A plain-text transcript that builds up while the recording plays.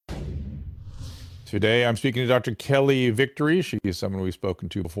Today, I'm speaking to Dr. Kelly Victory. She is someone we've spoken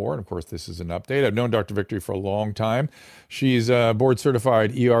to before. And of course, this is an update. I've known Dr. Victory for a long time. She's a board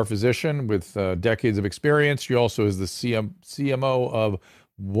certified ER physician with decades of experience. She also is the CMO of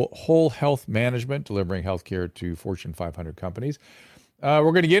Whole Health Management, delivering healthcare to Fortune 500 companies. We're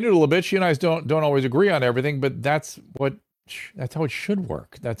going to get into it a little bit. She and I don't always agree on everything, but that's how it should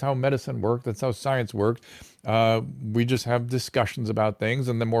work. That's how medicine works. That's how science works. We just have discussions about things,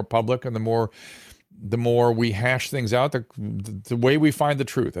 and the more public and the more we hash things out, the way we find the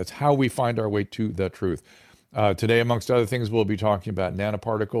truth. That's how we find our way to the truth. Today, amongst other things, we'll be talking about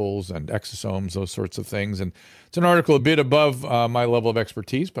nanoparticles and exosomes, those sorts of things. And it's an article a bit above my level of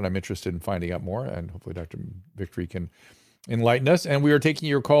expertise, but I'm interested in finding out more. And hopefully Dr. Victory can enlighten us. And we are taking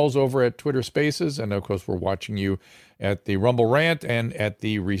your calls over at Twitter Spaces. And of course, we're watching you at the Rumble Rant and at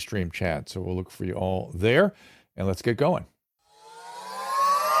the Restream chat. So we'll look for you all there. And let's get going.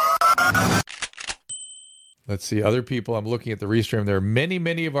 Let's see, other people. I'm looking at the Restream. There are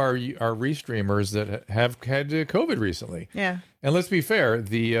many of our Restreamers that have had COVID recently. Yeah. And let's be fair,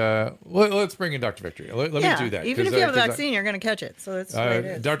 let's bring in Dr. Victory. Let me do that. Even if you have a vaccine, you're going to catch it. So that's the way it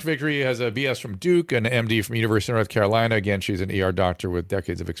is. Dr. Victory has a BS from Duke, an MD from University of North Carolina. Again, she's an ER doctor with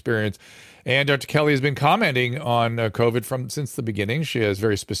decades of experience. And Dr. Kelly has been commenting on COVID since the beginning. She has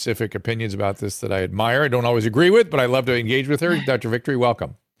very specific opinions about this that I admire. I don't always agree with, but I love to engage with her. Dr. Victory,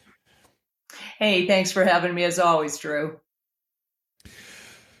 welcome. Hey, thanks for having me as always, Drew.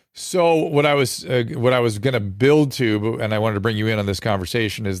 So what I was going to build to, and I wanted to bring you in on this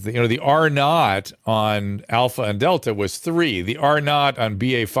conversation, is the R naught on Alpha and Delta was 3. The R naught on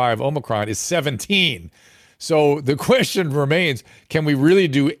BA5 Omicron is 17. So the question remains: can we really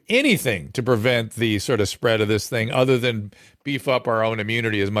do anything to prevent the sort of spread of this thing, other than beef up our own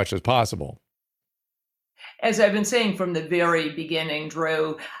immunity as much as possible? As I've been saying from the very beginning,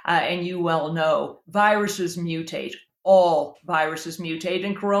 Drew, and you well know, viruses mutate. All viruses mutate,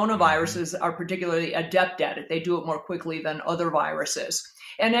 and coronaviruses are particularly adept at it. They do it more quickly than other viruses.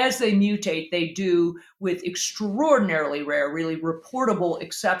 And as they mutate, they do, with extraordinarily rare, really reportable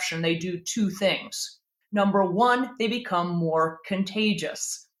exception, they do two things. Number one, they become more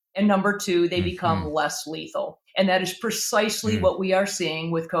contagious. And number two, they become less lethal. And that is precisely what we are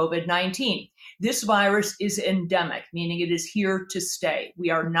seeing with COVID-19. This virus is endemic, meaning it is here to stay. We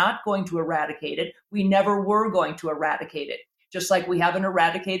are not going to eradicate it. We never were going to eradicate it, just like we haven't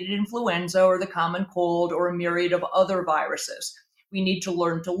eradicated influenza or the common cold or a myriad of other viruses. We need to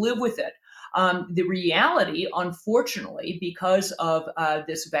learn to live with it. The reality, unfortunately, because of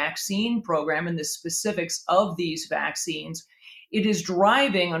this vaccine program and the specifics of these vaccines, it is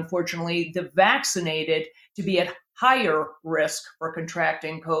driving, unfortunately, the vaccinated to be at higher risk for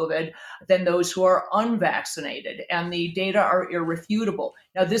contracting COVID than those who are unvaccinated. And the data are irrefutable.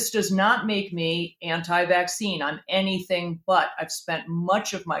 Now, this does not make me anti-vaccine. I'm anything but. I've spent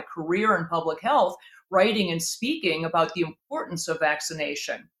much of my career in public health writing and speaking about the importance of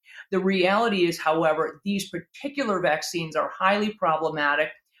vaccination. The reality is, however, these particular vaccines are highly problematic.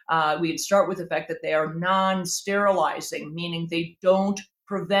 We'd start with the fact that they are non-sterilizing, meaning they don't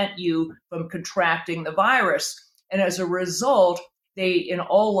prevent you from contracting the virus. And as a result, they, in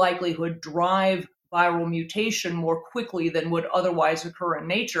all likelihood, drive viral mutation more quickly than would otherwise occur in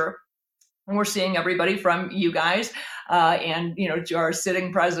nature. And we're seeing everybody from you guys and to our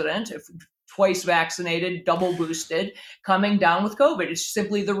sitting president, twice vaccinated, double boosted, coming down with COVID. It's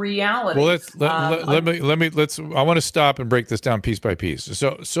simply the reality. Well, I want to stop and break this down piece by piece.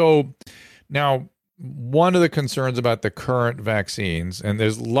 So now, one of the concerns about the current vaccines, and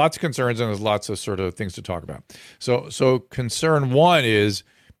there's lots of concerns and there's lots of sort of things to talk about. So concern one is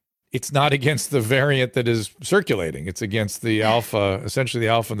it's not against the variant that is circulating. It's against the alpha, essentially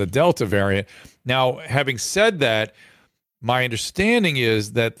the alpha and the delta variant. Now, having said that, my understanding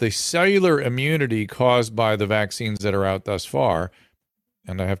is that the cellular immunity caused by the vaccines that are out thus far,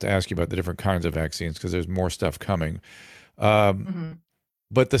 and I have to ask you about the different kinds of vaccines because there's more stuff coming.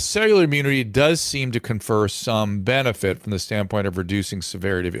 But the cellular immunity does seem to confer some benefit from the standpoint of reducing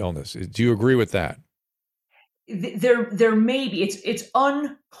severity of illness. Do you agree with that? There may be. It's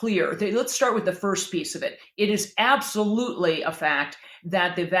unclear. Let's start with the first piece of it. It is absolutely a fact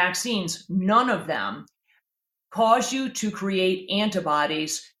that the vaccines, none of them, cause you to create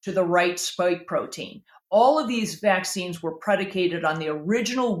antibodies to the right spike protein. All of these vaccines were predicated on the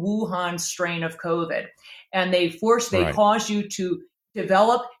original Wuhan strain of COVID, and they cause you to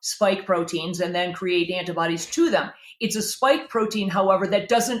develop spike proteins and then create antibodies to them. It's a spike protein, however, that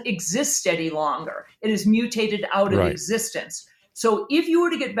doesn't exist any longer. It is mutated out of existence. So if you were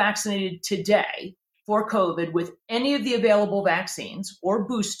to get vaccinated today, for COVID with any of the available vaccines or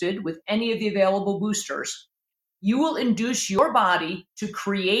boosted with any of the available boosters, you will induce your body to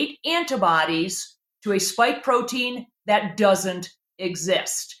create antibodies to a spike protein that doesn't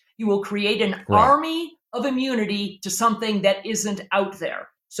exist. You will create an army of immunity to something that isn't out there.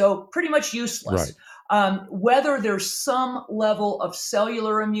 So pretty much useless. Whether there's some level of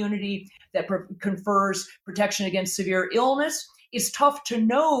cellular immunity that confers protection against severe illness is tough to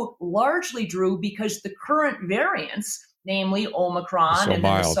know, largely, Drew, because the current variants, namely Omicron and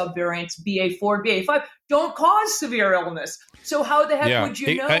then the subvariants BA4 and BA5, don't cause severe illness. So how the heck would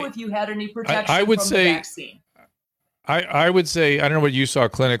you know if you had any protection from the vaccine? I would say, I don't know what you saw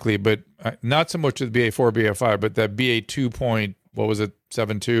clinically, but not so much with BA4, BA5, but that BA2 what was it,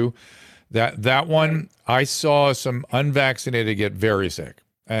 7.2? That one, I saw some unvaccinated get very sick.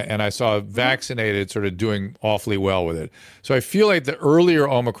 And I saw vaccinated sort of doing awfully well with it. So I feel like the earlier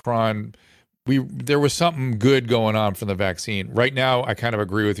Omicron, there was something good going on from the vaccine. Right now, I kind of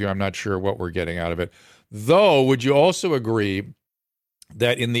agree with you. I'm not sure what we're getting out of it. Though, would you also agree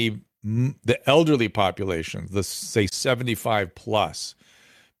that in the elderly population, the say 75 plus,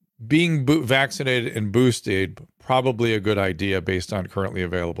 being vaccinated and boosted, probably a good idea based on currently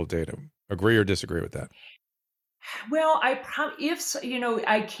available data? Agree or disagree with that? Well,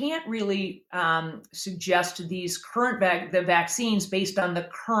 I can't really suggest these current the vaccines based on the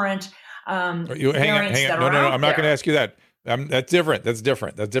current variants that are out there. I'm not going to ask you that. That's different. That's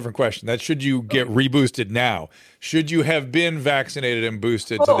a different question. That should you get reboosted now? Should you have been vaccinated and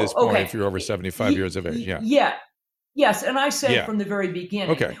boosted to this point if you're over 75 years of age? Yeah. Yes, and I said from the very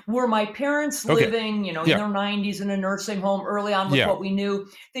beginning, were my parents living, in their 90s in a nursing home early on with what we knew,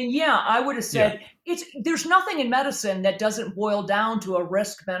 then I would have said there's nothing in medicine that doesn't boil down to a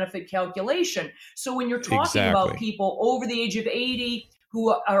risk-benefit calculation. So when you're talking about people over the age of 80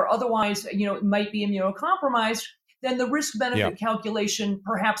 who are otherwise, might be immunocompromised, then the risk-benefit calculation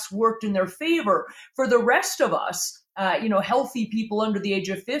perhaps worked in their favor. For the rest of us, healthy people under the age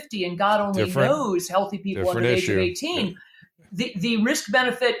of 50, and God only knows healthy people under the age of 18, the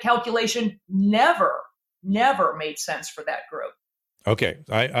risk-benefit calculation never made sense for that group. Okay,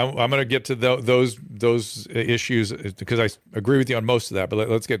 I'm going to get to those issues because I agree with you on most of that, but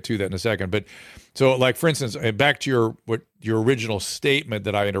let's get to that in a second. But so, like, for instance, back to your original statement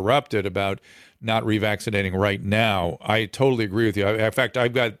that I interrupted about not revaccinating right now, I totally agree with you. In fact,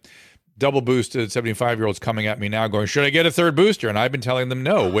 I've got double boosted 75-year-olds coming at me now going, should I get a third booster? And I've been telling them,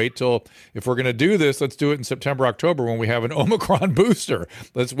 no, wait till, if we're going to do this, let's do it in September, October when we have an Omicron booster.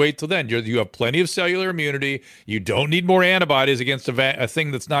 Let's wait till then. You have plenty of cellular immunity. You don't need more antibodies against a thing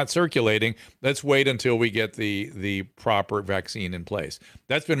that's not circulating. Let's wait until we get the proper vaccine in place.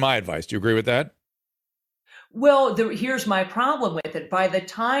 That's been my advice. Do you agree with that? Well, here's my problem with it. By the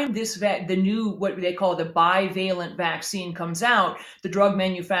time the new, what they call the bivalent vaccine comes out, the drug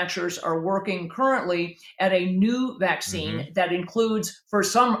manufacturers are working currently at a new vaccine that includes, for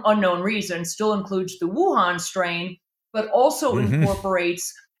some unknown reason, still includes the Wuhan strain, but also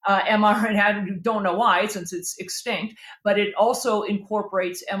incorporates mRNA. I don't know why, since it's extinct, but it also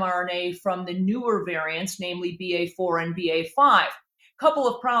incorporates mRNA from the newer variants, namely BA4 and BA5. Couple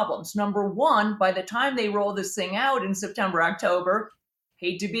of problems. Number one, by the time they roll this thing out in September, October,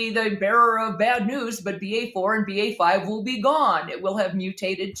 hate to be the bearer of bad news, but BA4 and BA5 will be gone. It will have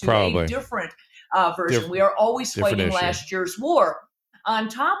mutated to a different version. We are always fighting last year's war. On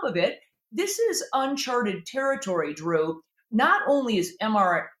top of it, this is uncharted territory, Drew. Not only is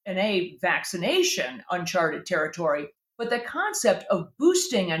mRNA vaccination uncharted territory, but the concept of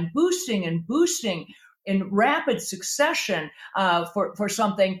boosting and boosting and boosting in rapid succession for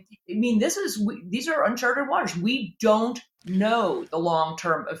something. I mean, these are uncharted waters. We don't know the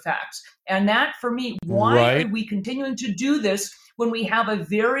long-term effects. And that, for me, why are we continuing to do this when we have a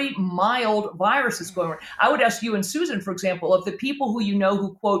very mild virus that's going on? I would ask you and Susan, for example, of the people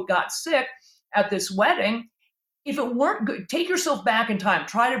who quote, got sick at this wedding, if it weren't good, take yourself back in time.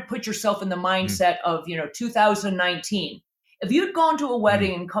 Try to put yourself in the mindset of, 2019. If you'd gone to a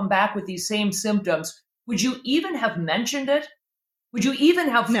wedding and come back with these same symptoms, would you even have mentioned it? Would you even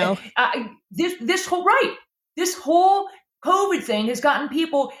have this whole COVID thing has gotten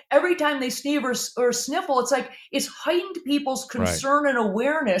people, every time they sneeze or sniffle, it's heightened people's concern and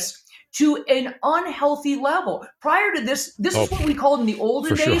awareness to an unhealthy level. Prior to this is what we called in the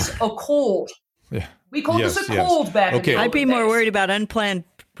olden days a cold. Yeah. We called this a cold back in the I'd be more worried about unplanned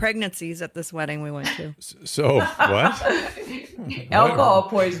pregnancies at this wedding we went to. So what? Alcohol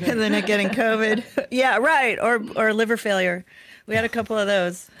poisoning. And then getting COVID. Yeah, right. Or liver failure. We had a couple of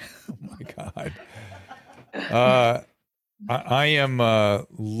those. Oh my God. I am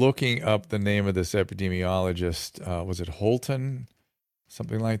looking up the name of this epidemiologist. Was it Holton?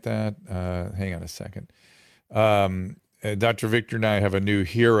 Something like that. Hang on a second. Dr. Victor and I have a new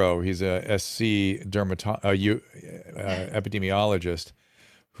hero. He's a epidemiologist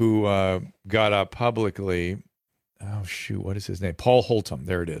who got up publicly. Oh, shoot. What is his name? Paul Holton.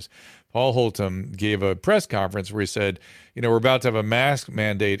 There it is. Paul Holton gave a press conference where he said, we're about to have a mask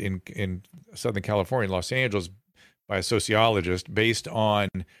mandate in Southern California, in Los Angeles, by a sociologist based on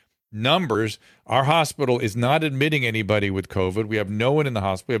numbers. Our hospital is not admitting anybody with COVID. We have no one in the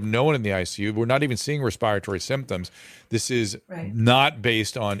hospital. We have no one in the ICU. We're not even seeing respiratory symptoms. This is not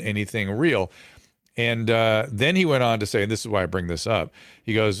based on anything real. And then he went on to say, and this is why I bring this up,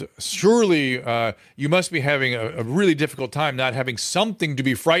 he goes, surely you must be having a really difficult time not having something to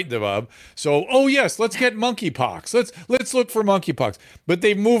be frightened of. So, oh yes, let's get monkeypox. Let's look for monkeypox. But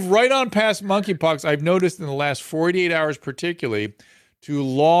they move right on past monkeypox, I've noticed in the last 48 hours particularly, to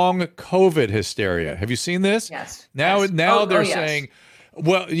long COVID hysteria. Have you seen this? Yes. Now they're saying,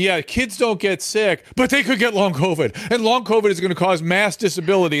 well, yeah, kids don't get sick, but they could get long COVID. And long COVID is going to cause mass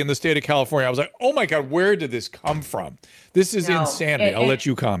disability in the state of California. I was like, oh my God, where did this come from? This is insanity. I'll let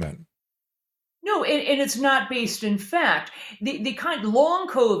you comment. No, and it's not based in fact. The kind long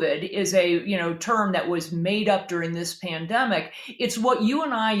COVID is a term that was made up during this pandemic. It's what you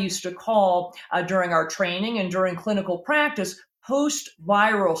and I used to call during our training and during clinical practice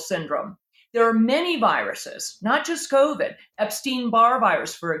post-viral syndrome. There are many viruses, not just COVID. Epstein-Barr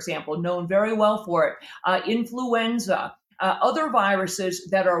virus, for example, known very well for it. Influenza, other viruses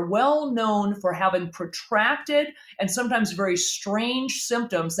that are well known for having protracted and sometimes very strange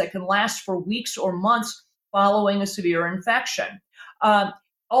symptoms that can last for weeks or months following a severe infection.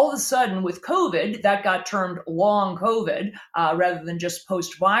 All of a sudden, with COVID, that got termed long COVID rather than just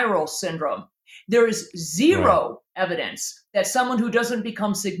post-viral syndrome. There is zero evidence that someone who doesn't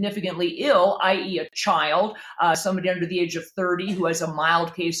become significantly ill, i.e. a child, somebody under the age of 30 who has a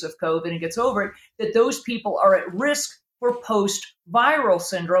mild case of COVID and gets over it, that those people are at risk for post-viral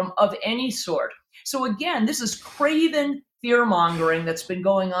syndrome of any sort. So again, this is craven fear-mongering that's been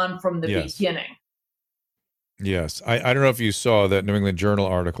going on from the beginning. Yes. I don't know if you saw that New England Journal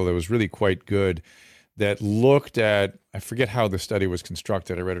article that was really quite good that looked at, I forget how the study was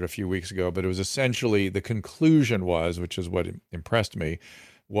constructed. I read it a few weeks ago, but it was essentially, the conclusion was, which is what impressed me,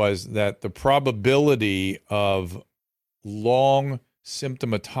 was that the probability of long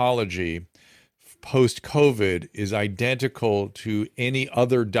symptomatology post-COVID is identical to any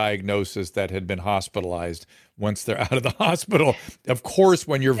other diagnosis that had been hospitalized once they're out of the hospital. Of course,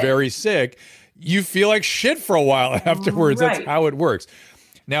 when you're very sick, you feel like shit for a while afterwards. That's how it works.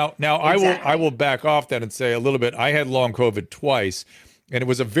 Now, I will back off that and say a little bit. I had long COVID twice, and it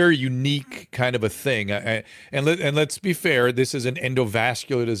was a very unique kind of a thing. And let's be fair, this is an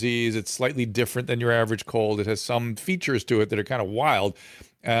endovascular disease. It's slightly different than your average cold. It has some features to it that are kind of wild,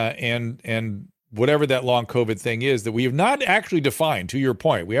 and whatever that long COVID thing is that we have not actually defined. To your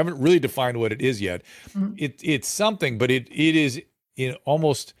point, we haven't really defined what it is yet. Mm-hmm. It's something, but it is in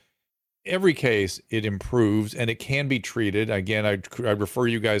almost every case, it improves and it can be treated. Again, I refer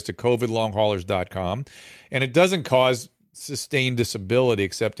you guys to covidlonghaulers.com, and it doesn't cause sustained disability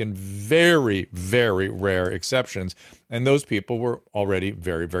except in very, very rare exceptions. And those people were already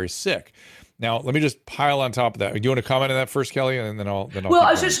very, very sick. Now, let me just pile on top of that. Do you want to comment on that first, Kelly? And then I'll Well, I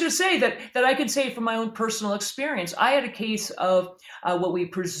was just going to say that I could say from my own personal experience, I had a case of what we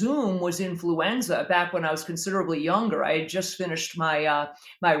presume was influenza back when I was considerably younger. I had just finished my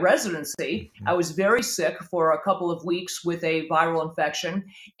my residency. I was very sick for a couple of weeks with a viral infection,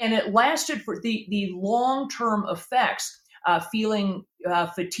 and it lasted for the long-term effects. Feeling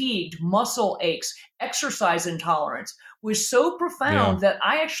fatigued, muscle aches, exercise intolerance was so profound that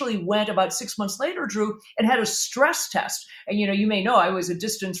I actually went about 6 months later, Drew, and had a stress test. And you may know I was a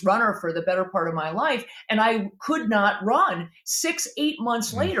distance runner for the better part of my life, and I could not run. 6-8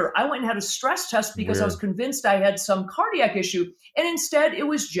 months later, I went and had a stress test because I was convinced I had some cardiac issue. And instead, it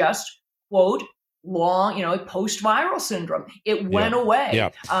was just, quote, long, post-viral syndrome. It went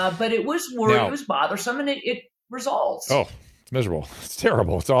away, but it was worried, it was bothersome, and it resolves. Oh, it's miserable. It's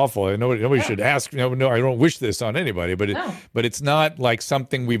terrible. It's awful. Nobody should ask. No, I don't wish this on anybody, but but it's not like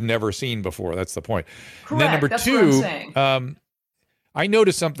something we've never seen before. That's the point. Correct. And then number That's two, what I'm saying. I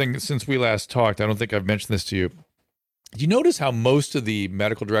noticed something since we last talked. I don't think I've mentioned this to you. Do you notice how most of the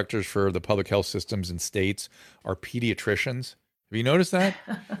medical directors for the public health systems in states are pediatricians? Have you noticed that?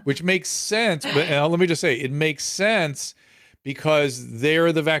 Which makes sense. But let me just say, it makes sense because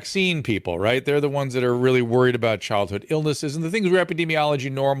they're the vaccine people, right? They're the ones that are really worried about childhood illnesses and the things where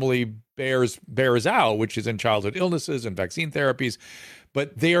epidemiology normally bears out, which is in childhood illnesses and vaccine therapies,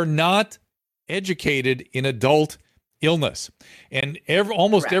 but they are not educated in adult illness. And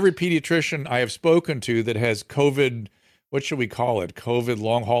almost every pediatrician I have spoken to that has COVID, what should we call it? COVID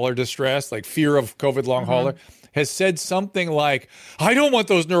long hauler distress, like fear of COVID long hauler, has said something like, I don't want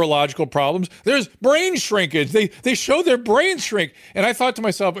those neurological problems. There's brain shrinkage. They show their brains shrink. And I thought to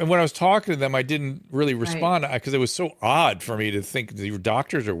myself, and when I was talking to them, I didn't really respond because it was so odd for me to think the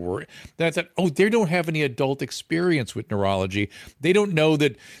doctors are worried. Then I thought, oh, they don't have any adult experience with neurology. They don't know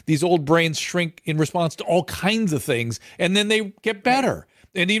that these old brains shrink in response to all kinds of things, and then they get better.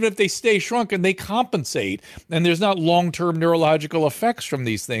 And even if they stay shrunken, they compensate, and there's not long-term neurological effects from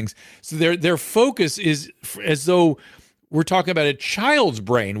these things. So their focus is as though we're talking about a child's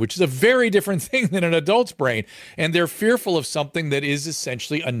brain, which is a very different thing than an adult's brain, and they're fearful of something that is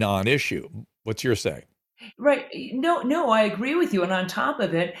essentially a non-issue. What's your say? Right. No, I agree with you. And on top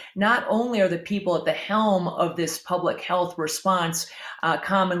of it, not only are the people at the helm of this public health response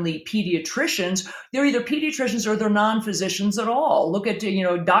commonly pediatricians, they're either pediatricians or they're non-physicians at all. Look at,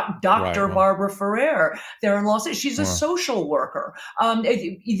 Dr. Barbara Ferrer there in Los Angeles. She's a social worker.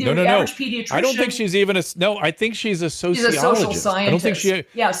 The average pediatrician. I don't think she's even I think she's a sociologist. She's a social scientist. I don't think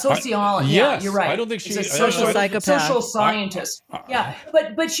sociologist. Yes, you're right. I don't think she's a social scientist.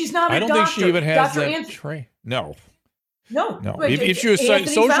 But she's not a doctor. I don't think she even has that training. No. If she was a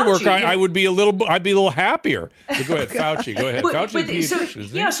social worker, I would be a little happier. But go ahead, Fauci. Go ahead.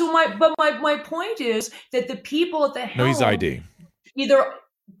 Fauci. So my point is that the people at the helm. No, he's ID.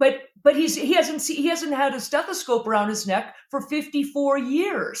 But he hasn't had a stethoscope around his neck for 54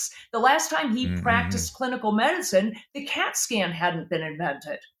 years. The last time he practiced clinical medicine, the CAT scan hadn't been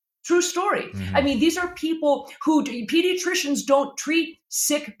invented. True story. I mean, these are people who pediatricians don't treat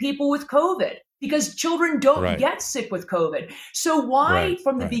sick people with COVID, because children don't get sick with COVID. So why,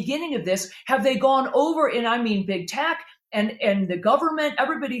 from the beginning of this, have they gone over, and I mean big tech and the government,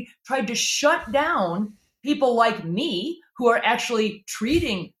 everybody tried to shut down people like me who are actually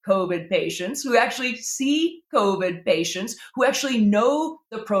treating COVID patients, who actually see COVID patients, who actually know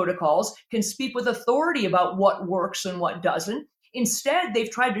the protocols, can speak with authority about what works and what doesn't. Instead,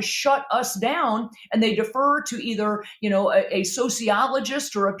 they've tried to shut us down, and they defer to either, a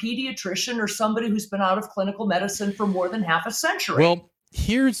sociologist or a pediatrician or somebody who's been out of clinical medicine for more than half a century. Well,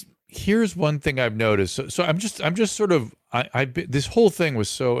 here's one thing I've noticed. So I'm just sort of this whole thing was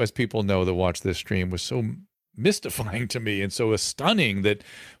so, as people know that watch this stream, was so mystifying to me and so stunning that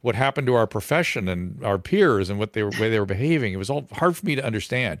what happened to our profession and our peers and way they were behaving, it was all hard for me to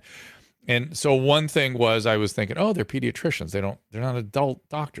understand. And so one thing was, I was thinking, oh, they're pediatricians. They're not adult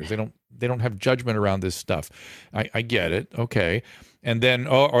doctors. They don't have judgment around this stuff. I get it. Okay. And then,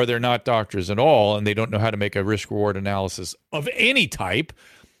 or they're not doctors at all, and they don't know how to make a risk reward analysis of any type.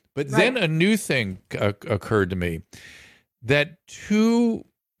 But then a new thing occurred to me, that two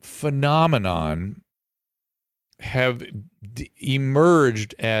phenomenon have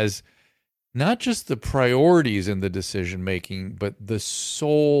emerged as not just the priorities in the decision making, but the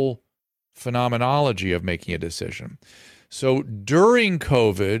sole phenomenology of making a decision. So during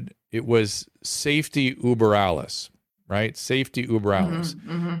COVID, it was safety uber alles, right? Safety uber alles.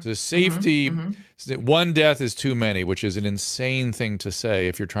 So safety, one death is too many, which is an insane thing to say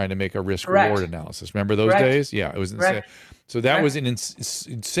if you're trying to make a risk reward analysis. Remember those days? Yeah, it was insane. So that was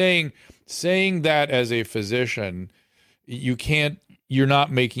saying that as a physician, you're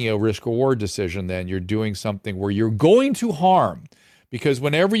not making a risk reward decision then. You're doing something where you're going to harm. Because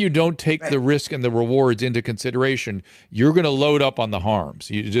whenever you don't take the risk and the rewards into consideration, you're going to load up on the harms.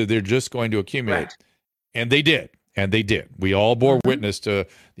 They're just going to accumulate. And they did. We all bore witness to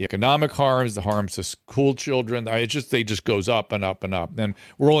the economic harms, the harms to school children. They just goes up and up and up. And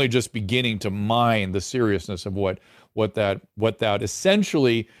we're only just beginning to mine the seriousness of what that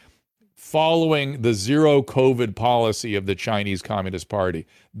essentially, following the zero COVID policy of the Chinese Communist Party.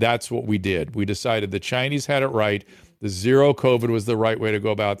 That's what we did. We decided the Chinese had it right. The zero COVID was the right way to go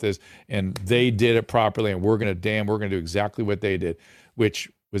about this, and they did it properly, and we're going to do exactly what they did,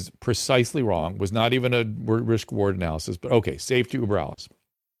 which was precisely wrong, was not even a risk reward analysis, but okay, safety uber alles.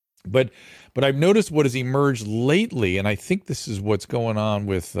 But I've noticed what has emerged lately, and I think this is what's going on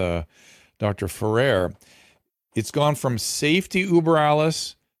with Dr. Ferrer. It's gone from safety uber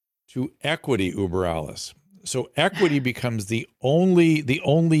alles to equity uber alles. So equity becomes the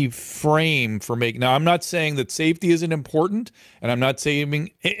only frame for making. Now, I'm not saying that safety isn't important, and I'm not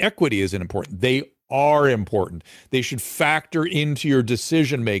saying equity isn't important. They are important. They should factor into your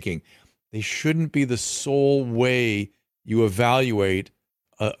decision making. They shouldn't be the sole way you evaluate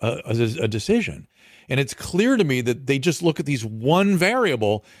a decision. And it's clear to me that they just look at these one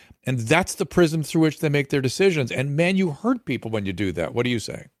variable, and that's the prism through which they make their decisions. And man, you hurt people when you do that. What do you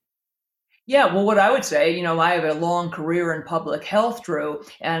say? Yeah, well, what I would say, I have a long career in public health, Drew.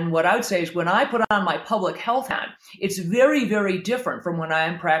 And what I would say is when I put on my public health hat, it's very, very different from when I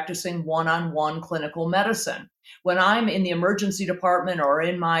am practicing one-on-one clinical medicine. When I'm in the emergency department or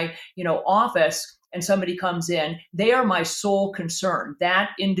in my, office and somebody comes in, they are my sole concern, that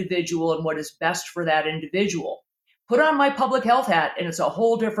individual and what is best for that individual. Put on my public health hat and it's a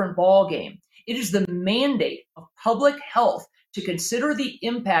whole different ball game. It is the mandate of public health to consider the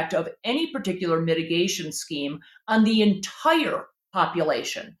impact of any particular mitigation scheme on the entire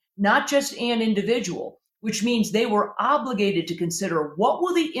population, not just an individual, which means they were obligated to consider what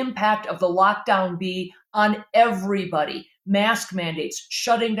will the impact of the lockdown be on everybody. Mask mandates,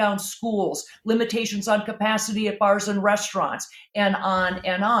 shutting down schools, limitations on capacity at bars and restaurants, and on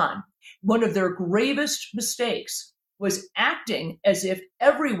and on. One of their gravest mistakes was acting as if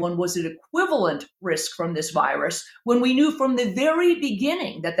everyone was at equivalent risk from this virus when we knew from the very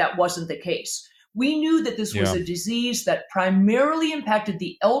beginning that that wasn't the case. We knew that this was a disease that primarily impacted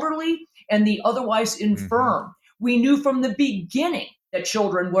the elderly and the otherwise infirm. We knew from the beginning that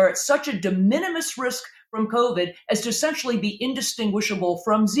children were at such a de minimis risk from COVID as to essentially be indistinguishable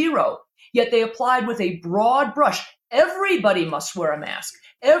from zero. Yet they applied with a broad brush. Everybody must wear a mask.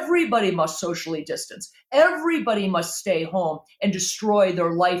 Everybody must socially distance. Everybody must stay home and destroy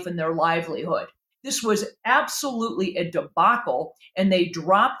their life and their livelihood. This was absolutely a debacle, and they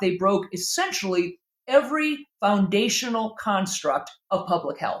broke essentially every foundational construct of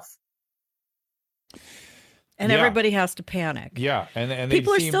public health. And everybody has to panic. Yeah, and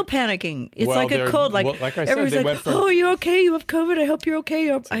people are still panicking. It's like a cold. Like I said, everyone's they like, "Oh, you okay? You have COVID? I hope you're okay."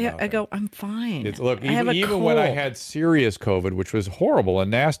 I go, "I'm fine." Look, I have a even cold. when I had serious COVID, which was horrible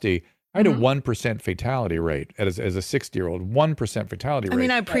and nasty, I had a 1% fatality rate as a 60-year-old. 1% fatality rate. I mean,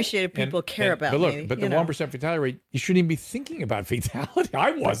 I appreciate if people care about me. But the 1% fatality rate, you shouldn't even be thinking about fatality.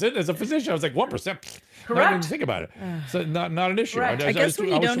 I wasn't. As a physician, I was like, 1%. Correct. Not even think about it. So not an issue. Correct. I guess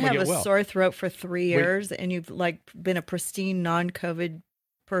when you don't have a well. sore throat for 3 years and you've been a pristine non-COVID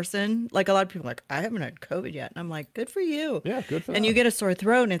person, like a lot of people are like, I haven't had COVID yet. And I'm like, good for you. Yeah, good for And them. you get a sore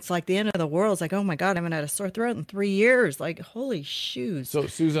throat and it's like the end of the world. It's like, oh my God, I haven't had a sore throat in 3 years. Like, holy shoes. So,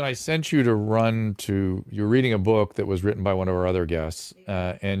 Susan, I sent you to you're reading a book that was written by one of our other guests.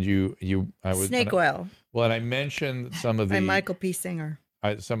 And Snake Oil. Well, and I mentioned some of the. By Michael P. Singer.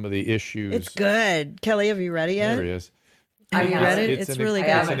 Some of the issues. It's good. Kelly, have you read it yet? There he is. Have you read it? It's really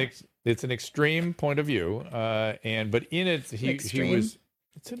good. It's an extreme point of view, but in it he was.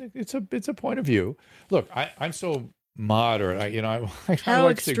 It's a point of view. Look, I'm so moderate. How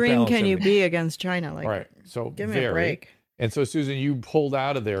like extreme can you be against China? Like, right. So give me a break. And so, Susan, you pulled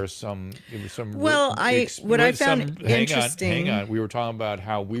out of there some. Well, what I found interesting. Hang on. We were talking about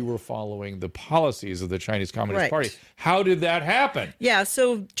how we were following the policies of the Chinese Communist Party. How did that happen? Yeah.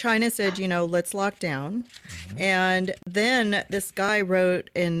 So China said, let's lock down, and then this guy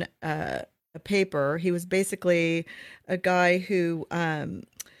wrote in a paper. He was basically a guy who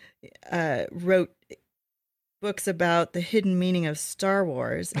wrote books about the hidden meaning of Star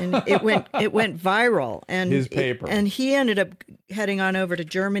Wars, and it went viral. And his paper, and he ended up heading on over to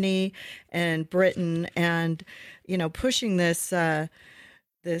Germany and Britain, and pushing this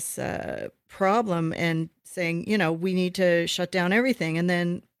problem and saying, we need to shut down everything, and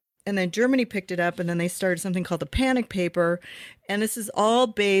then Germany picked it up, and then they started something called the Panic Paper, and this is all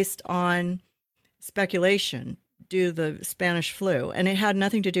based on speculation due to the Spanish flu, and it had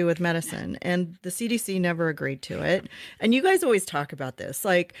nothing to do with medicine, and the CDC never agreed to it. And you guys always talk about this,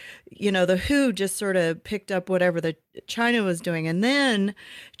 like, the WHO just sort of picked up whatever China was doing, and then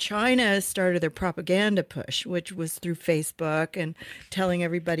China started their propaganda push, which was through Facebook and telling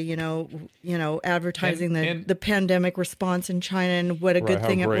everybody, advertising the pandemic response in China and what a good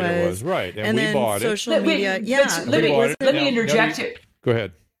thing it was. Right, and we then bought social it. media. Let me interject here. Go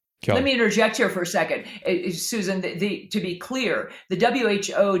ahead. Kelly. Let me interject here for a second. Susan, to be clear, the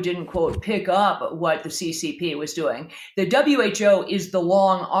WHO didn't, quote, pick up what the CCP was doing. The WHO is the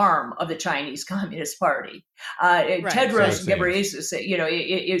long arm of the Chinese Communist Party. Tedros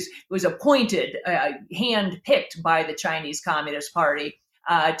Ghebreyesus, was appointed, hand-picked by the Chinese Communist Party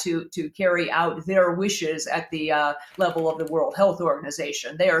to carry out their wishes at the level of the World Health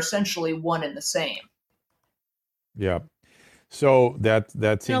Organization. They are essentially one and the same. Yeah. So that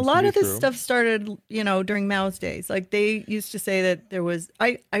seems a lot of this true. stuff started, during Mao's days. Like they used to say that there was.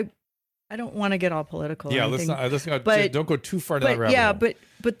 I don't want to get all political. Yeah, or anything, don't go too far down that rabbit hole.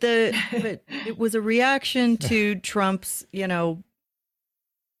 But it was a reaction to Trump's,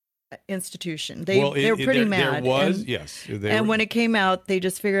 institution. They were pretty mad. There was, and, yes. And when it came out, they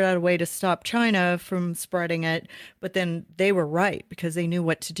just figured out a way to stop China from spreading it. But then they were right because they knew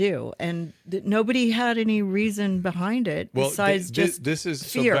what to do. And nobody had any reason behind it besides just this is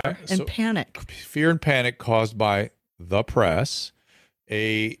fear and panic. Fear and panic caused by the press,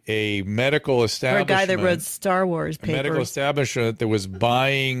 a medical establishment. Or a guy that wrote Star Wars papers. A medical establishment that was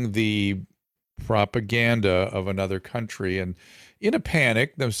buying the propaganda of another country and in a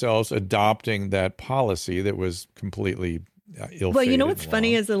panic themselves adopting that policy that was completely ill-fated. Well, you know what's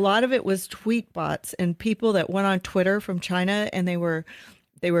funny is a lot of it was tweet bots and people that went on Twitter from China, and they were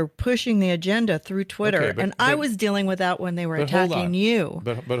pushing the agenda through Twitter. Okay, but I was dealing with that when they were attacking you.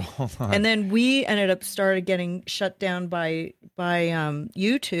 But hold on. And then we ended up started getting shut down by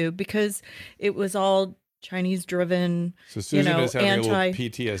YouTube because it was all Chinese driven, so Susan is having a little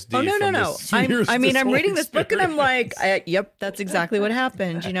PTSD. Oh no! I'm reading this book and I'm like, experience. yep, that's exactly what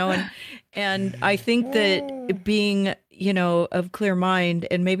happened, and I think that being of clear mind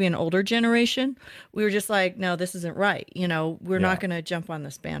and maybe an older generation, we were just like, no, this isn't right. We're not going to jump on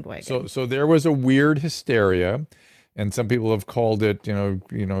this bandwagon. So there was a weird hysteria. And some people have called it,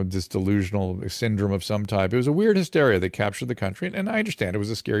 this delusional syndrome of some type. It was a weird hysteria that captured the country. And I understand it was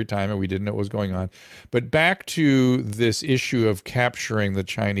a scary time and we didn't know what was going on. But back to this issue of capturing the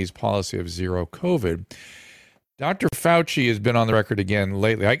Chinese policy of zero COVID, Dr. Fauci has been on the record again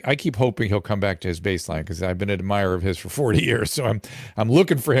lately. I keep hoping he'll come back to his baseline because I've been an admirer of his for 40 years. So I'm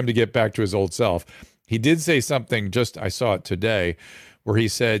looking for him to get back to his old self. He did say something, I saw it today, where he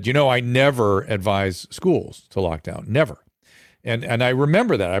said, I never advise schools to lock down. Never. And I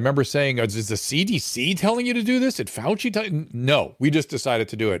remember that. I remember saying, is the CDC telling you to do this? Did Fauci tell you? No, we just decided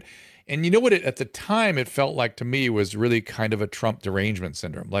to do it. And you know what? At the time, it felt like to me was really kind of a Trump derangement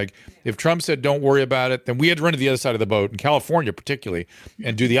syndrome. Like if Trump said, don't worry about it, then we had to run to the other side of the boat, in California particularly,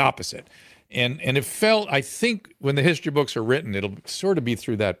 and do the opposite. And it felt, I think when the history books are written, it'll sort of be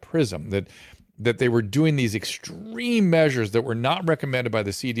through that prism that they were doing these extreme measures that were not recommended by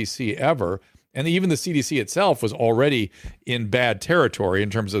the CDC ever. And even the CDC itself was already in bad territory in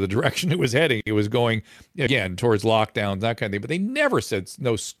terms of the direction it was heading. It was going, again, towards lockdowns, that kind of thing. But they never said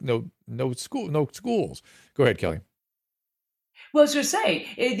no schools. Go ahead, Kelly. Well, as I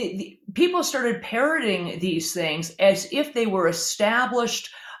say, people started parroting these things as if they were established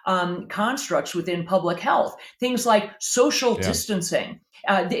constructs within public health. Things like social distancing.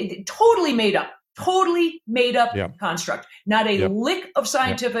 They totally made up construct. Not a lick of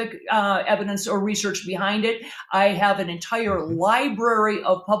scientific evidence or research behind it. I have an entire library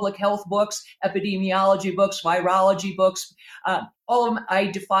of public health books, epidemiology books, virology books. All of them. I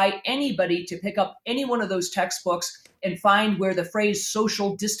defy anybody to pick up any one of those textbooks and find where the phrase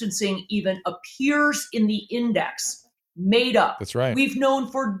social distancing even appears in the index. Made up. That's right. We've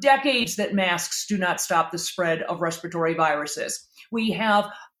known for decades that masks do not stop the spread of respiratory viruses. We have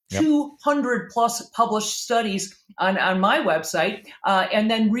 200 plus published studies on my website,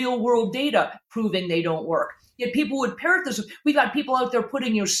 and then real world data proving they don't work. Yet people would parrot this. We got people out there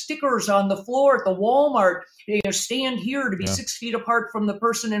putting stickers on the floor at the Walmart. Stand here to be 6 feet apart from the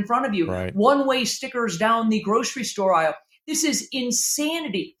person in front of you. Right. One-way stickers down the grocery store aisle. This is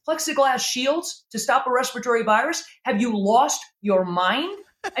insanity. Plexiglass shields to stop a respiratory virus. Have you lost your mind?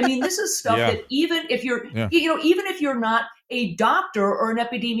 I mean, this is stuff that even if you're, even if you're not a doctor or an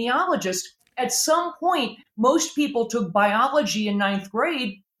epidemiologist, at some point, most people took biology in 9th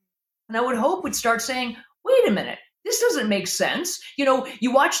grade, and I would hope would start saying, wait a minute, this doesn't make sense.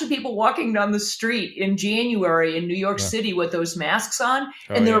 You watch the people walking down the street in January in New York City with those masks on,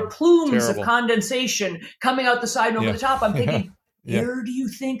 and there are plumes of condensation coming out the side and over the top. I'm thinking, where do you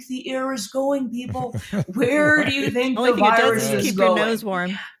think the air is going, people? Where do you think the virus is keep going? Your nose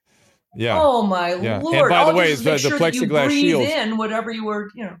warm. Yeah. Oh my Lord! And by the way, the plexiglass shields. shields. In whatever you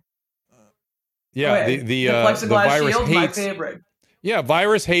were, Yeah, the plexiglass virus shield, hates. my favorite. Yeah,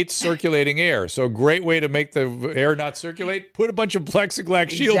 virus hates circulating air. So a great way to make the air not circulate, put a bunch of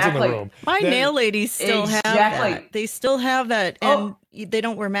plexiglass shields in the room. My nail ladies still have that. They still have that, and they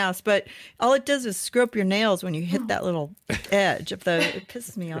don't wear masks. But all it does is screw up your nails when you hit that little edge of the. It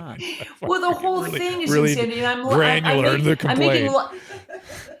pisses me off. Well, the whole thing is really insanity. And granular the complaint.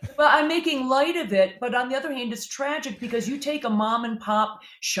 I'm making light of it, but on the other hand, it's tragic because you take a mom and pop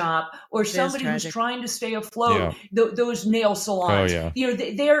shop or somebody who's trying to stay afloat. Those nail salons,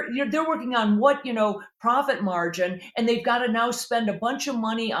 they're working on what profit margin, and they've got to now spend a bunch of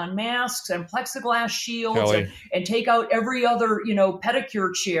money on masks and plexiglass shields and take out every other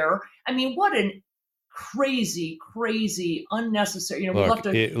pedicure chair. I mean, what an crazy, unnecessary. We left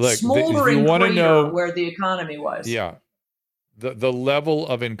a smoldering crater where the economy was. Yeah. the level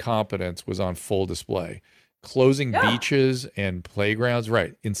of incompetence was on full display. Closing Yeah. beaches and playgrounds,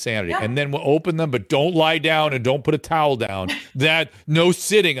 right? Insanity. Yeah. And then we'll open them, but don't lie down and don't put a towel down. That no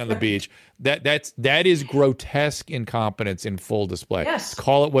sitting on the beach. That is grotesque incompetence in full display. Yes.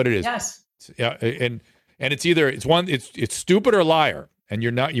 Call it what it is. Yes. Yeah, and it's either it's stupid or liar. And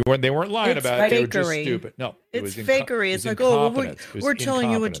they weren't lying It's about it. They were just fakery. stupid. No, It's fakery. It's like, oh, well, we're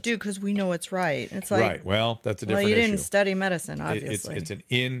telling you what to do because we know what's right. It's like, right. Well, that's a different you issue. didn't study medicine, obviously. It's an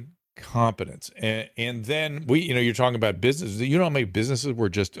incompetence. And then you're talking about businesses. You know how many businesses were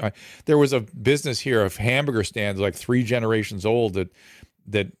just, there was a business here of hamburger stands like 3 generations old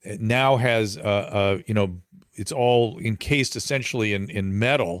that now has, it's all encased essentially in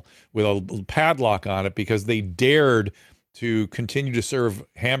metal with a padlock on it because they dared to continue to serve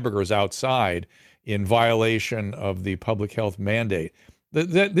hamburgers outside in violation of the public health mandate.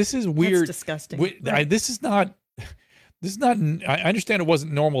 This is weird. That's disgusting. This is not. I understand it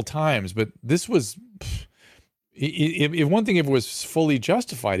wasn't normal times, but this was. If one thing, if it was fully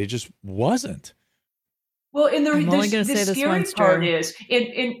justified, it just wasn't. Well, and I'm only going to the say this scary once, part Drew. is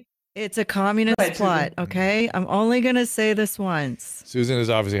It's a communist Go ahead, plot, Susan. okay? I'm only going to say this once. Susan is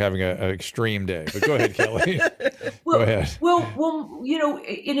obviously having an extreme day, but go ahead, Kelly. Well, Go ahead. Well,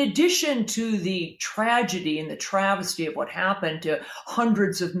 in addition to the tragedy and the travesty of what happened to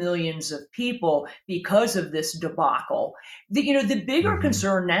hundreds of millions of people because of this debacle, the bigger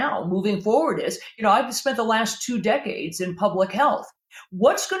concern now moving forward is, I've spent the last 2 decades in public health.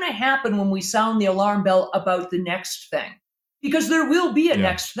 What's going to happen when we sound the alarm bell about the next thing? Because there will be a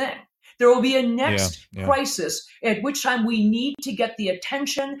next thing. There will be a next crisis at which time we need to get the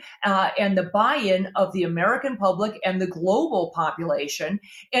attention and the buy-in of the American public and the global population.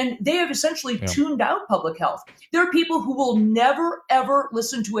 And they have essentially tuned out public health. There are people who will never, ever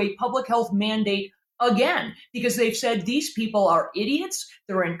listen to a public health mandate again because they've said these people are idiots,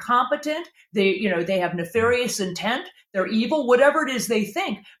 they're incompetent, they have nefarious intent, they're evil, whatever it is they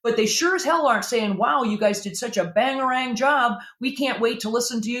think, but they sure as hell aren't saying, wow, you guys did such a bangarang job, we can't wait to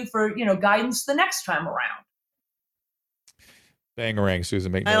listen to you for guidance the next time around. Bangarang,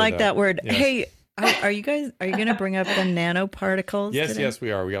 Susan. I like that word. Yes. Hey, are you going to bring up the nanoparticles Yes, today? yes,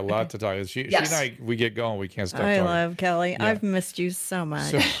 we are. We got a lot to talk. She and I, we get going. We can't stop I talking. love Kelly. Yeah. I've missed you so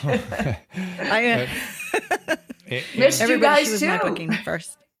much. Missed you Everybody, guys she was too. my booking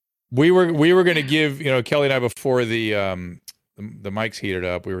first. We were going to give, Kelly and I, before the mics heated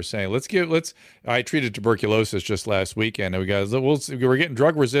up, we were saying, I treated tuberculosis just last weekend, and we're getting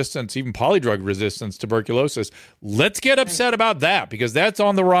drug resistance, even polydrug resistance tuberculosis. Let's get upset about that because that's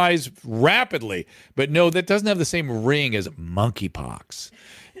on the rise rapidly. But no, that doesn't have the same ring as monkeypox,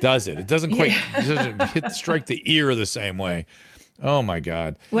 does it? It doesn't quite strike the ear the same way. Oh my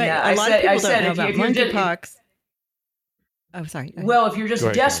God. Wait, a lot of people don't know about monkeypox. Oh, sorry. Well, if you're just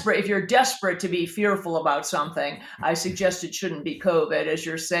ahead, desperate, if you're desperate to be fearful about something, I suggest it shouldn't be COVID, as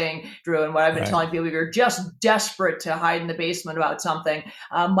you're saying, Drew. And what I've been telling people, if you're just desperate to hide in the basement about something,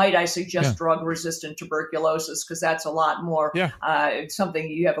 might I suggest drug-resistant tuberculosis, because that's a lot more something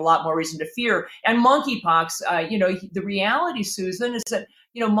you have a lot more reason to fear. And monkeypox, the reality, Susan, is that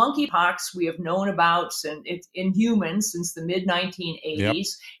monkeypox we have known about it's in humans since the mid-1980s. Yep.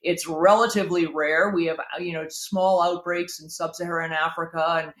 It's relatively rare. We have small outbreaks in sub-Saharan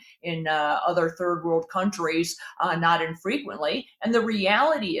Africa and in other third world countries, not infrequently. And the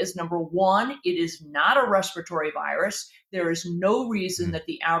reality is, number one, it is not a respiratory virus. There is no reason that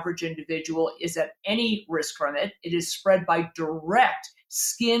the average individual is at any risk from it. It is spread by direct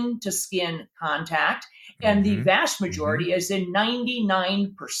skin-to-skin contact. And the vast majority, as in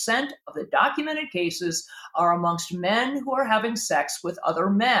 99% of the documented cases, are amongst men who are having sex with other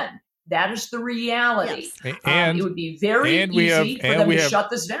men. That is the reality. Yes. And it would be very easy for them to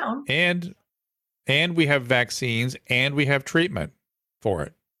shut this down. And we have vaccines and we have treatment for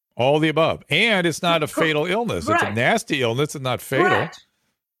it. All the above. And it's not a fatal illness. Correct. It's a nasty illness and not fatal. Correct.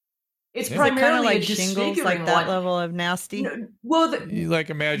 It's primarily like a shingles, disfiguring like that one. level of nasty. Imagine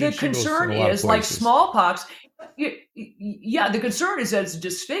the concern is like smallpox. The concern is that it's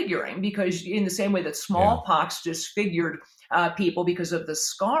disfiguring because in the same way that smallpox disfigured people because of the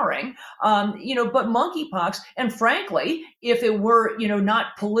scarring, but monkeypox, and frankly, if it were,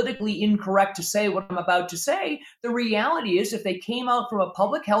 not politically incorrect to say what I'm about to say, the reality is if they came out from a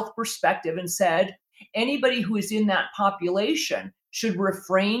public health perspective and said, anybody who is in that population should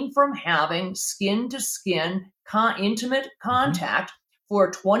refrain from having skin-to-skin intimate contact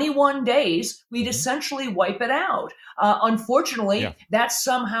for 21 days, we'd essentially wipe it out. Unfortunately, that's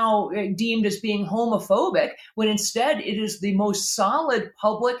somehow deemed as being homophobic, when instead it is the most solid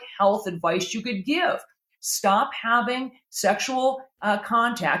public health advice you could give. Stop having sexual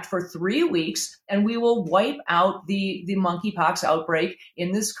contact for 3 weeks, and we will wipe out the monkeypox outbreak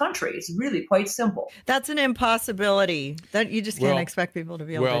in this country. It's really quite simple. That's an impossibility. That you just can't expect people to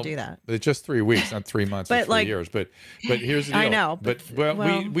be able to do that. It's just 3 weeks, not 3 months or 3 years. But here's the deal. I know.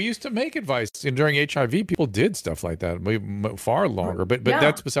 We used to make advice during HIV. People did stuff like that far longer. But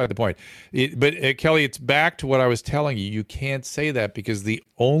that's beside the point. But Kelly, it's back to what I was telling you. You can't say that because the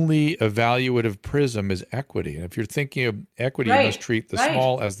only evaluative prism is equity. And if you're thinking of equity, you must treat the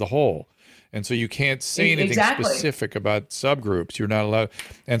small as the whole. And so you can't say anything specific about subgroups. You're not allowed.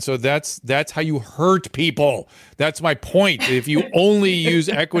 And so that's how you hurt people. That's my point. If you only use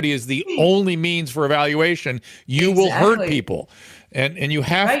equity as the only means for evaluation, you will hurt people. And you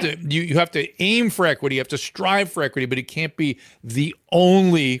have to you have to aim for equity. You have to strive for equity, but it can't be the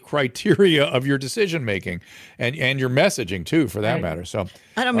only criteria of your decision making and your messaging too, for that matter. So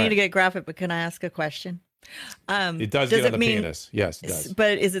I don't mean to get graphic, but can I ask a question? It does get on the penis. Yes, it does.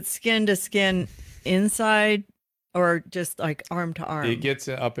 But is it skin to skin inside or just like arm to arm? It gets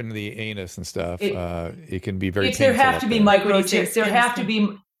up into the anus and stuff. It can be very painful. There have to be micro tears. There have to be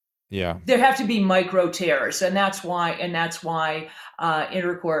there have to be micro tears, and that's why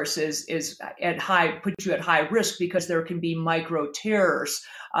intercourse is puts you at high risk, because there can be micro tears.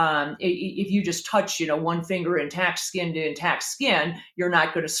 If you just touch, one finger intact skin to intact skin, you're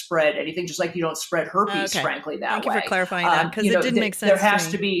not going to spread anything. Just like you don't spread herpes, frankly, that Thank way. Thank you for clarifying that, because it didn't make sense. There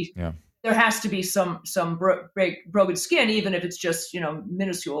has to be some broken skin, even if it's just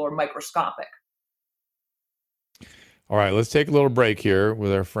minuscule or microscopic. All right, let's take a little break here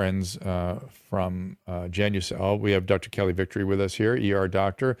with our friends from Genucell. We have Dr. Kelly Victory with us here, ER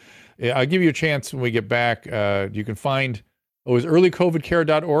doctor. I'll give you a chance when we get back. You can find, is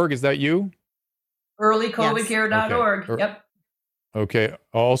earlycovidcare.org. Is that you? Earlycovidcare.org. Okay. Yep. Okay.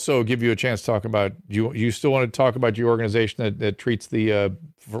 I'll also give you a chance to talk about, you still want to talk about your organization that treats the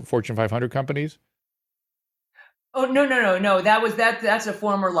Fortune 500 companies? Oh, no. That's a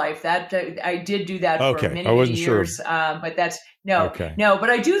former life. That I did do that for many years. Sure. But that's no. But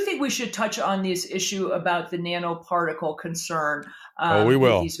I do think we should touch on this issue about the nanoparticle concern. We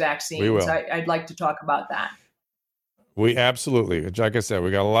will. With these vaccines. We will. I'd like to talk about that. We absolutely, like I said,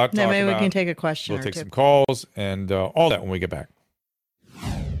 we got a lot to talk about. Maybe we can take a question. We'll take some calls and all that when we get back.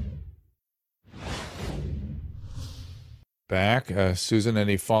 Back. Susan,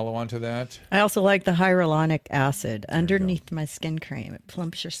 any follow-on to that? I also like the hyaluronic acid underneath my skin cream. It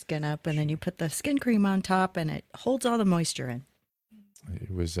plumps your skin up, and then you put the skin cream on top, and it holds all the moisture in.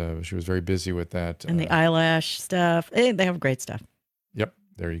 It was she was very busy with that. And the eyelash stuff. They have great stuff. Yep.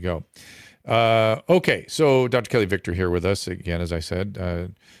 There you go. Okay. So Dr. Kelly Victor here with us again, as I said,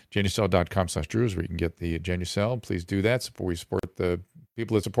 genucell.com/Drew is where you can get the Genucell. Please do that. We support the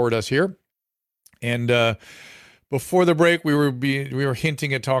people that support us here. And, before the break, we were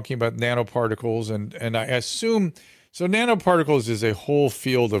hinting at talking about nanoparticles, and I assume so. Nanoparticles is a whole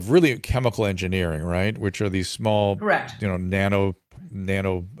field of really chemical engineering, right? Which are these small, nano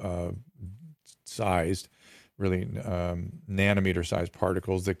sized, really nanometer sized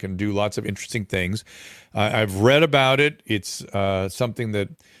particles that can do lots of interesting things. I've read about it. It's something that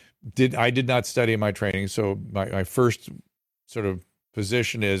I did not study in my training, so my first sort of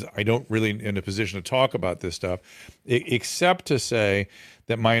position is I don't really in a position to talk about this stuff, except to say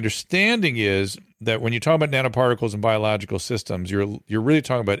that my understanding is that when you talk about nanoparticles and biological systems, you're really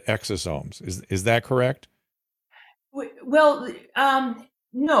talking about exosomes. Is that correct? Well,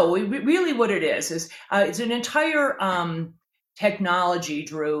 no. Really, what it is it's an entire technology,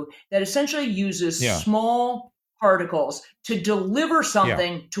 Drew, that essentially uses small particles to deliver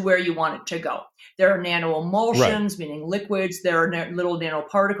something to where you want it to go. There are nanoemulsions, meaning liquids. There are little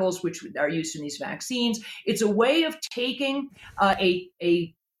nanoparticles, which are used in these vaccines. It's a way of taking a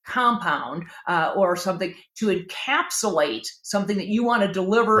compound or something to encapsulate something that you want to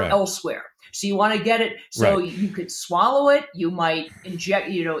deliver elsewhere. So you want to get it so you could swallow it. You might inject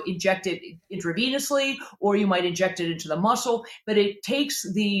it intravenously, or you might inject it into the muscle. But it takes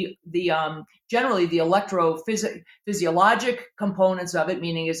generally the electrophysiologic components of it,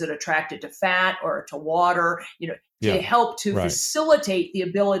 meaning is it attracted to fat or to water, to help to facilitate the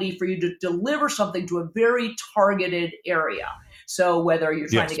ability for you to deliver something to a very targeted area. So whether you're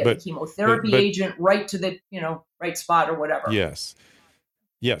trying to get a chemotherapy agent right to the right spot or whatever.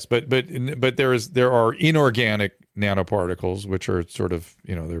 Yes, but there are inorganic nanoparticles, which are sort of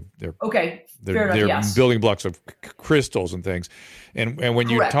they're building blocks of crystals and things, and when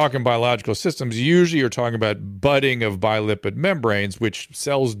you're talking biological systems, usually you're talking about budding of bilipid membranes, which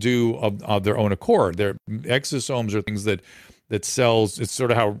cells do of their own accord. Their exosomes are things that that cells, it's sort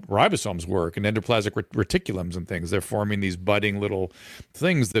of how ribosomes work and endoplasmic reticulums and things. They're forming these budding little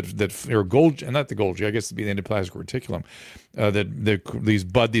things that are Golgi, not the Golgi, I guess it'd be the endoplasmic reticulum, these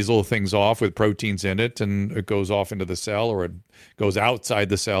bud these little things off with proteins in it, and it goes off into the cell, or it goes outside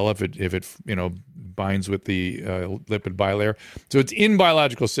the cell if it binds with the lipid bilayer. So it's in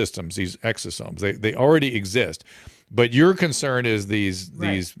biological systems, these exosomes. They already exist. But your concern is these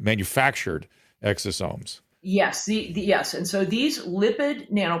manufactured exosomes. Yes, yes, and so these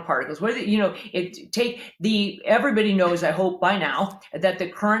lipid nanoparticles. What are they, everybody knows, I hope by now, that the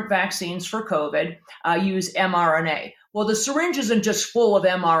current vaccines for COVID use mRNA. Well, the syringe isn't just full of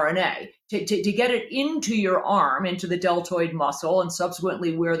mRNA. To get it into your arm, into the deltoid muscle, and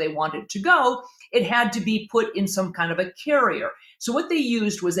subsequently where they want it to go, it had to be put in some kind of a carrier. So what they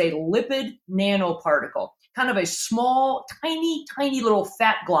used was a lipid nanoparticle, kind of a small, tiny, tiny little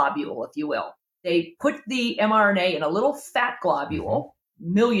fat globule, if you will. They put the mRNA in a little fat globule,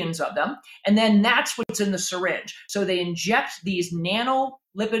 millions of them, and then that's what's in the syringe. So they inject these lipid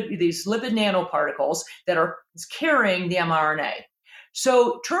nanoparticles that are carrying the mRNA.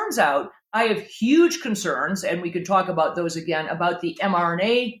 So turns out I have huge concerns, and we could talk about those again, about the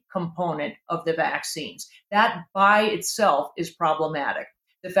mRNA component of the vaccines. That by itself is problematic.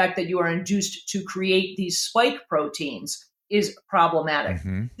 The fact that you are induced to create these spike proteins is problematic.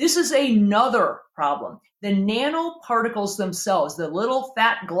 Mm-hmm. This is another problem. The nanoparticles themselves, the little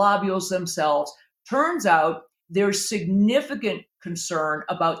fat globules themselves, turns out there's significant concern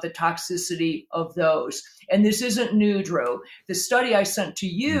about the toxicity of those. And this isn't new, Drew. The study I sent to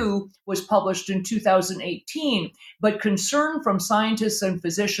you was published in 2018, but concern from scientists and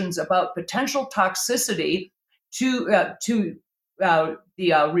physicians about potential toxicity to the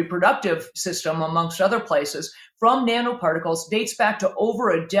reproductive system, amongst other places, from nanoparticles dates back to over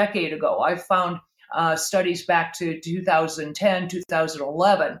a decade ago. I've found studies back to 2010,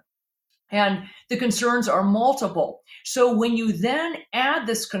 2011. And the concerns are multiple. So when you then add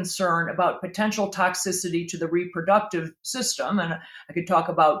this concern about potential toxicity to the reproductive system, and I could talk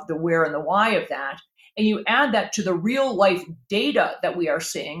about the where and the why of that, and you add that to the real life data that we are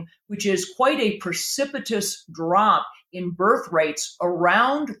seeing, which is quite a precipitous drop in birth rates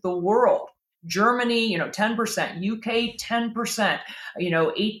around the world. Germany, 10%, UK, 10%,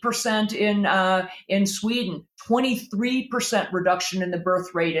 8% in Sweden, 23% reduction in the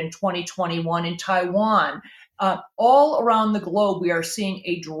birth rate in 2021 in Taiwan. All around the globe, we are seeing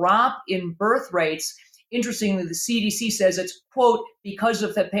a drop in birth rates. Interestingly, the CDC says it's, quote, because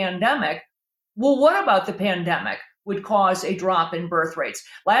of the pandemic. Well, what about the pandemic would cause a drop in birth rates?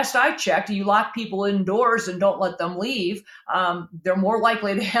 Last I checked, you lock people indoors and don't let them leave, they're more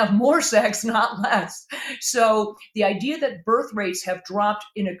likely to have more sex, not less. So the idea that birth rates have dropped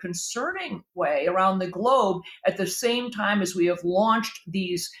in a concerning way around the globe at the same time as we have launched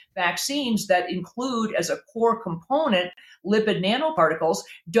these vaccines that include as a core component lipid nanoparticles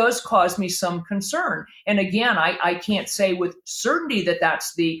does cause me some concern. And again, I can't say with certainty that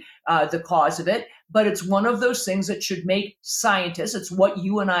that's the cause of it, but it's one of those things that should make scientists, it's what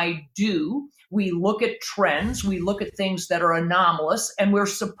you and I do. We look at trends, we look at things that are anomalous, and we're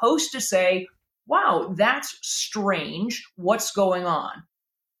supposed to say, wow, that's strange. What's going on?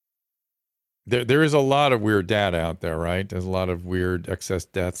 There is a lot of weird data out there, right? There's a lot of weird excess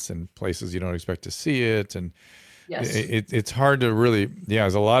deaths in places you don't expect to see it. And yes, it's hard to really,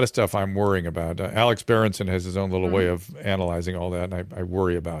 there's a lot of stuff I'm worrying about. Alex Berenson has his own little way of analyzing all that, and I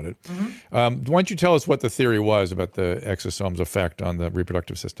worry about it. Why don't you tell us what the theory was about the exosomes' effect on the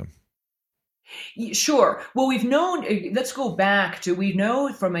reproductive system? Sure. Well, we've known, let's go back to, we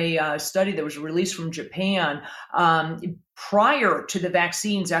know from a study that was released from Japan prior to the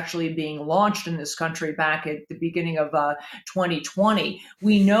vaccines actually being launched in this country back at the beginning of 2020.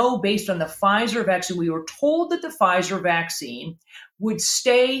 We know based on the Pfizer vaccine, we were told that the Pfizer vaccine would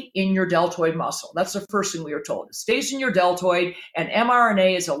stay in your deltoid muscle. That's the first thing we were told. It stays in your deltoid, and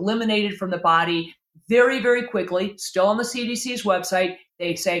mRNA is eliminated from the body very, very quickly, still on the CDC's website.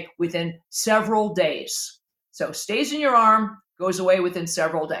 They say within several days. So stays in your arm, goes away within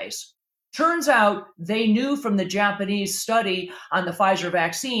several days. Turns out they knew from the Japanese study on the Pfizer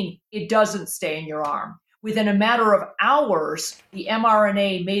vaccine, it doesn't stay in your arm. Within a matter of hours, the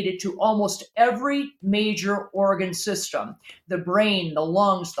mRNA made it to almost every major organ system, the brain, the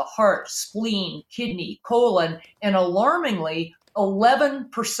lungs, the heart, spleen, kidney, colon, and alarmingly,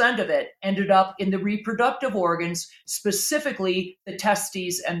 11% of it ended up in the reproductive organs, specifically the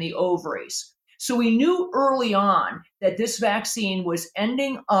testes and the ovaries. So we knew early on that this vaccine was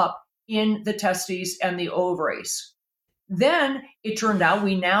ending up in the testes and the ovaries. Then it turned out,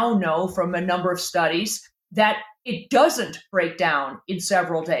 we now know from a number of studies, that It doesn't break down in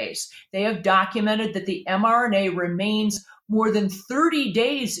several days. They have documented that the mRNA remains more than 30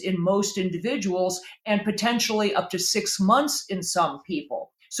 days in most individuals and potentially up to 6 months in some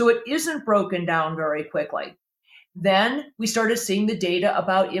people. So it isn't broken down very quickly. Then we started seeing the data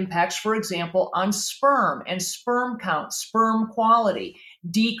about impacts, for example, on sperm and sperm count, sperm quality,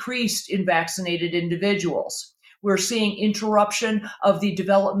 decreased in vaccinated individuals. We're seeing interruption of the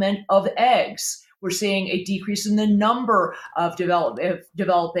development of eggs. We're seeing a decrease in the number of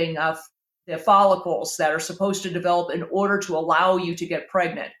developing the follicles that are supposed to develop in order to allow you to get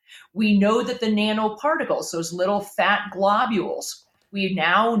pregnant. We know that the nanoparticles, those little fat globules, we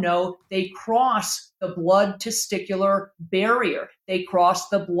now know they cross the blood testicular barrier. They cross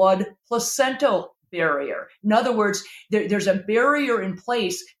the blood placental barrier. In other words, there's a barrier in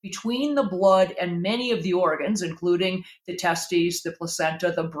place between the blood and many of the organs, including the testes, the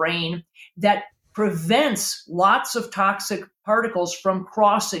placenta, the brain, that prevents lots of toxic particles from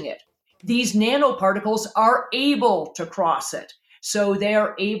crossing it. These nanoparticles are able to cross it. So they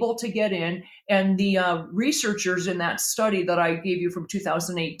are able to get in. And the researchers in that study that I gave you from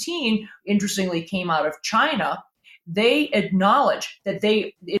 2018, interestingly, came out of China. They acknowledge that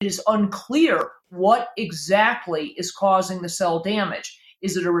it is unclear what exactly is causing the cell damage.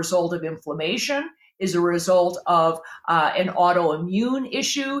 Is it a result of inflammation? Is it a result of an autoimmune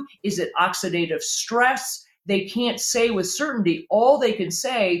issue? Is it oxidative stress? They can't say with certainty. All they can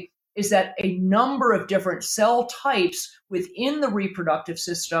say is that a number of different cell types within the reproductive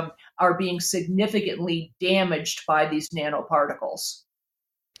system are being significantly damaged by these nanoparticles.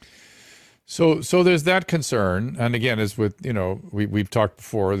 So there's that concern, and again, as with we've talked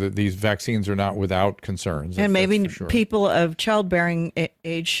before that these vaccines are not without concerns, and maybe people of childbearing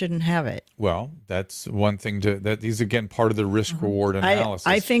age shouldn't have it. Well, that's one thing that is again part of the risk reward analysis.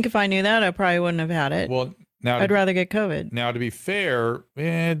 I think if I knew that, I probably wouldn't have had it. Well, now I'd rather get COVID. Now, to be fair,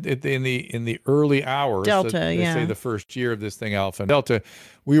 in the early hours, Delta, they say the first year of this thing, Alpha and Delta,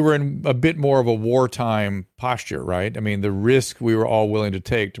 we were in a bit more of a wartime posture, right? I mean, the risk we were all willing to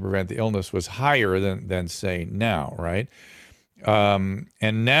take to prevent the illness was higher than say now, right? And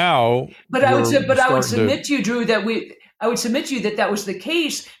now, I would submit to you, Drew, that that was the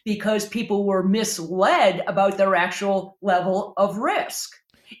case because people were misled about their actual level of risk.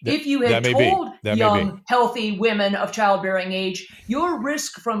 If you had told young, healthy women of childbearing age, your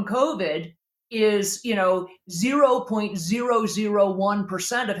risk from COVID is,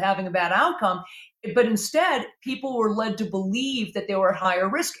 0.001% of having a bad outcome, but instead people were led to believe that they were higher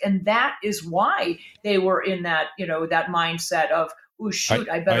risk, and that is why they were in that, that mindset of, oh shoot,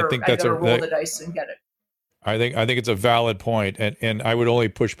 I better roll the dice and get it. I think it's a valid point, and I would only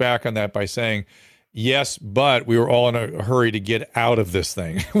push back on that by saying, yes, but we were all in a hurry to get out of this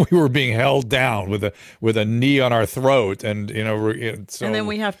thing. We were being held down with a knee on our throat, and so. And then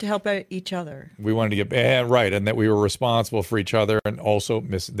we have to help out each other. We wanted to get right, and that we were responsible for each other, and also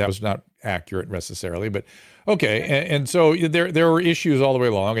that was not accurate necessarily, but okay. And so there were issues all the way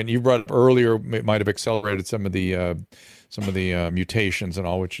along, and you brought up earlier it might have accelerated some of the mutations and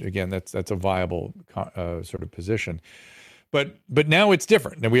all, which again that's a viable sort of position. But now it's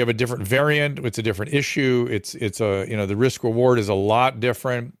different. Now we have a different variant. It's a different issue. It's the risk reward is a lot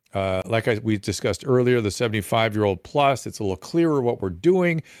different. Like we discussed earlier, the 75-year-old plus, it's a little clearer what we're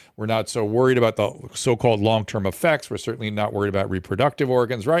doing. We're not so worried about the so-called long-term effects. We're certainly not worried about reproductive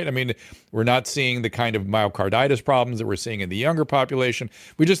organs, right? I mean, we're not seeing the kind of myocarditis problems that we're seeing in the younger population.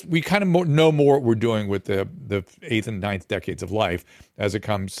 We kind of know more what we're doing with the 8th and 9th decades of life as it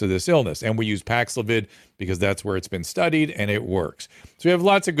comes to this illness. And we use Paxlovid because that's where it's been studied and it works. So we have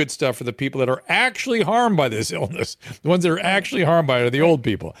lots of good stuff for the people that are actually harmed by this illness. The ones that are actually harmed by it are the old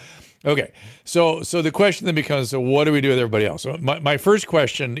people. Okay, so the question then becomes, so what do we do with everybody else? So my first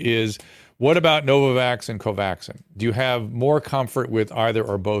question is, what about Novavax and Covaxin? Do you have more comfort with either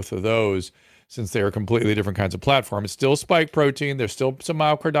or both of those, since they are completely different kinds of platforms? It's still spike protein. There's still some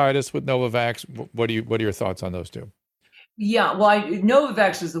myocarditis with Novavax. What are your thoughts on those two? Yeah, well,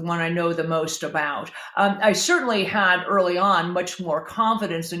 Novavax is the one I know the most about. I certainly had early on much more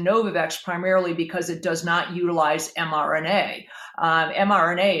confidence in Novavax, primarily because it does not utilize mRNA.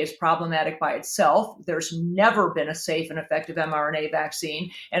 mRNA is problematic by itself. There's never been a safe and effective mRNA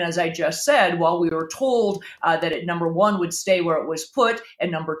vaccine. And as I just said, while we were told that it, number one, would stay where it was put,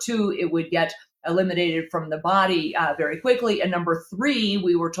 and number two, it would get eliminated from the body very quickly. And number three,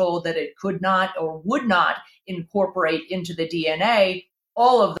 we were told that it could not or would not incorporate into the DNA.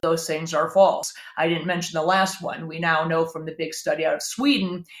 All of those things are false. I didn't mention the last one. We now know from the big study out of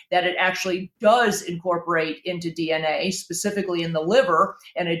Sweden that it actually does incorporate into DNA, specifically in the liver,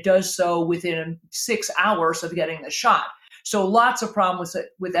 and it does so within 6 hours of getting the shot. So lots of problems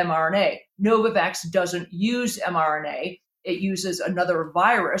with mRNA. Novavax doesn't use mRNA. It uses another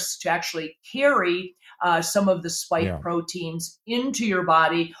virus to actually carry some of the spike proteins into your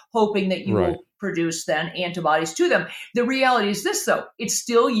body, hoping that you will produce then antibodies to them. The reality is this, though. It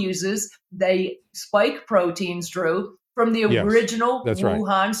still uses the spike proteins, Drew, from the original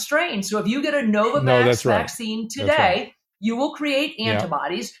Wuhan strain. So if you get a Novavax vaccine today, you will create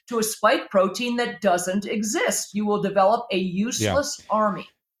antibodies to a spike protein that doesn't exist. You will develop a useless army.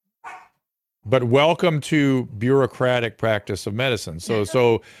 But welcome to bureaucratic practice of medicine.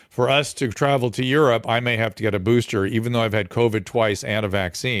 So for us to travel to Europe, I may have to get a booster, even though I've had COVID twice and a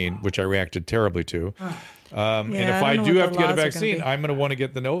vaccine, which I reacted terribly to. And if I do have to get a vaccine, I'm going to want to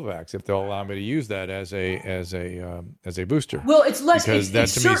get the Novavax if they'll allow me to use that as a booster. Well, it's less.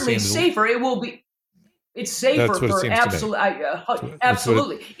 It's certainly safer. It will be. It's safer for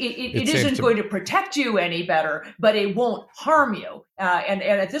absolutely. It isn't going to protect you any better, but it won't harm you. And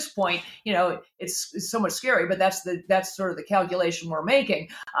at this point, it's somewhat scary, but that's sort of the calculation we're making.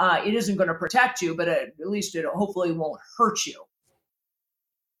 It isn't going to protect you, but at least it hopefully won't hurt you.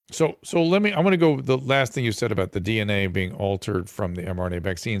 So I want to go the last thing you said about the DNA being altered from the mRNA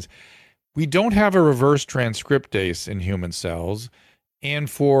vaccines. We don't have a reverse transcriptase in human cells, and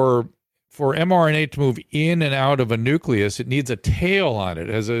for mRNA to move in and out of a nucleus, it needs a tail on it,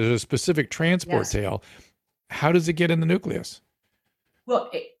 as a specific transport tail. How does it get in the nucleus? Well,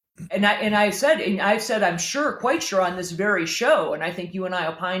 I've said I'm quite sure on this very show, and I think you and I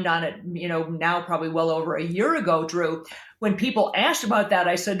opined on it, now probably well over a year ago, Drew. When people asked about that,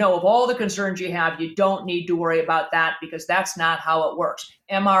 I said, no, of all the concerns you have, you don't need to worry about that because that's not how it works.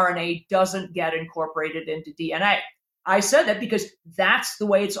 mRNA doesn't get incorporated into DNA. I said that because that's the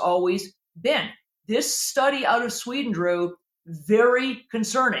way it's always been. This study out of Sweden, Drew, very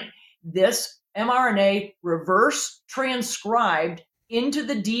concerning. This mRNA reverse transcribed into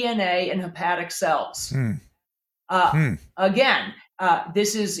the DNA in hepatic cells. Again,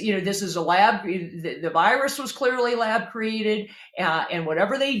 this is a lab. The virus was clearly lab created, and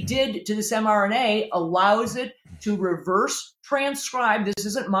whatever they did to this mRNA allows it to reverse transcribe. This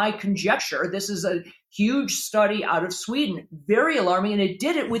isn't my conjecture. This is a huge study out of Sweden, very alarming, and it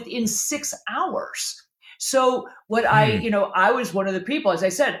did it within 6 hours. So what I was one of the people, as I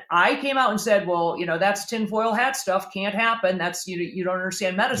said, I came out and said, well, that's tinfoil hat stuff, can't happen. That's, you don't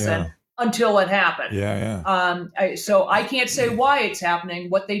understand medicine until it happened. So I can't say why it's happening,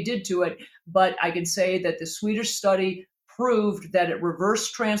 what they did to it, but I can say that the Swedish study proved that it reverse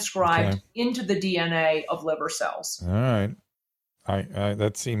transcribed into the DNA of liver cells. All right. I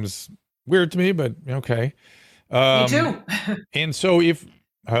that seems weird to me, but okay. Me too. And so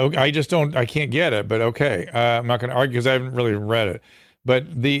I can't get it, but okay. I'm not going to argue because I haven't really read it. But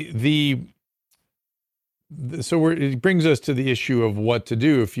it brings us to the issue of what to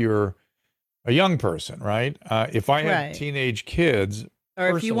do if you're a young person, right? If I had teenage kids,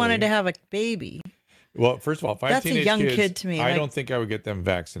 or if you wanted to have a baby. Well, first of all, if I had teenage young kids, kid to me. I don't think I would get them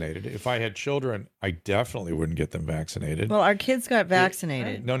vaccinated. If I had children, I definitely wouldn't get them vaccinated. Well, our kids got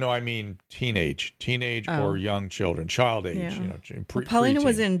vaccinated. No, I mean teenage or young children, child age. Paulina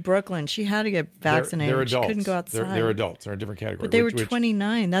was in Brooklyn. She had to get vaccinated. They're adults. She couldn't go outside. They're adults. They're a different category. But they were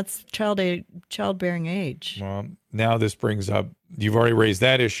 29. That's childbearing age. Well, now this brings up. You've already raised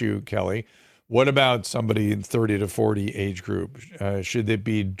that issue, Kelly. What about somebody in 30 to 40 age group? Should it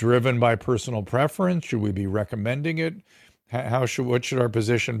be driven by personal preference? Should we be recommending it? What should our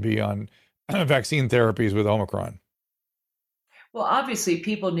position be on vaccine therapies with Omicron? Well, obviously,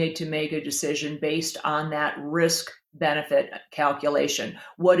 people need to make a decision based on that risk-benefit calculation.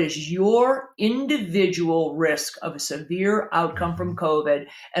 What is your individual risk of a severe outcome from COVID,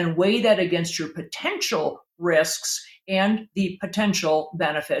 and weigh that against your potential risks and the potential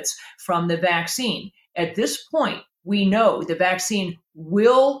benefits from the vaccine. At this point, we know the vaccine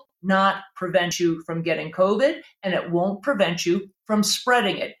will not prevent you from getting COVID, and it won't prevent you from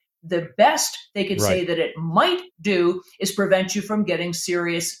spreading it. The best they could say that it might do is prevent you from getting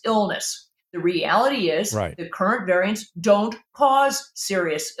serious illness. The reality is the current variants don't cause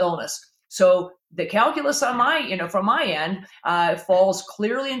serious illness. So the calculus on from my end falls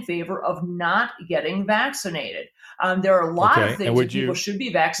clearly in favor of not getting vaccinated. There are a lot of things that people should be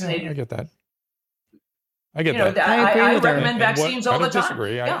vaccinated. I get that. I get that. I recommend vaccines all the time. I don't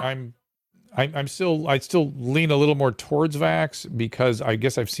disagree. I still lean a little more towards vax because I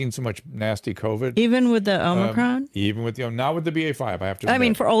guess I've seen so much nasty COVID. Even with the Omicron? Even with not with the BA.5, I have to I admit.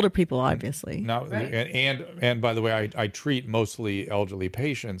 mean, for older people, obviously. Not Right. and by the way, I treat mostly elderly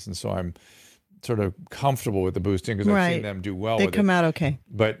patients, and so I'm sort of comfortable with the boosting because I've seen them do well They with come it. out okay.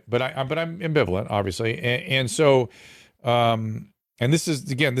 But I'm ambivalent, obviously, and so. And this is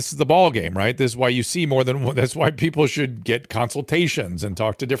the ball game, right? This is why you see more than one. That's why people should get consultations and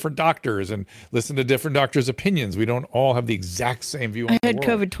talk to different doctors and listen to different doctors' opinions. We don't all have the exact same view on I the had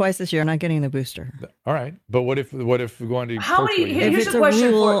world. COVID twice this year, not getting the booster. All right, but what if we're going to How many? perpetuate- Here's it's a a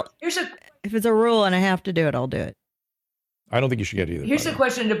question rule- for. Here's a If it's a rule and I have to do it, I'll do it. I don't think you should get either. Here's by a the way.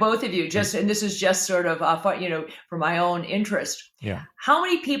 question to both of you, and this is just sort of, for my own interest. Yeah. How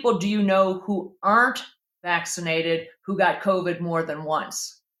many people do you know who aren't vaccinated who got COVID more than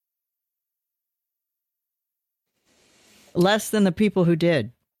once? Less than the people who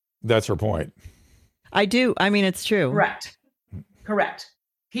did. That's her point. I do. I mean, it's true. Correct.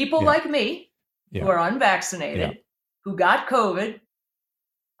 People Yeah. like me Yeah. who are unvaccinated, who got COVID.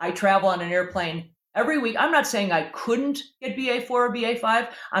 I travel on an airplane every week. I'm not saying I couldn't get BA4 or BA5.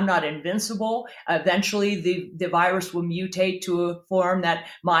 I'm not invincible. Eventually, the virus will mutate to a form that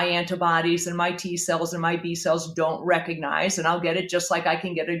my antibodies and my T cells and my B cells don't recognize, and I'll get it just like I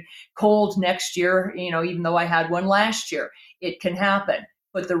can get a cold next year, even though I had one last year. It can happen.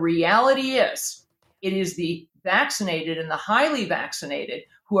 But the reality is, it is the vaccinated and the highly vaccinated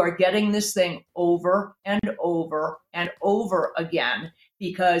who are getting this thing over and over and over again,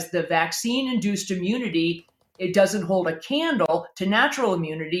 because the vaccine-induced immunity, it doesn't hold a candle to natural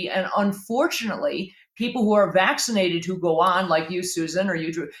immunity. And unfortunately, people who are vaccinated who go on, like you, Susan, or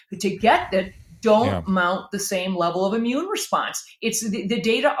you, Drew, to get it, don't mount the same level of immune response. It's the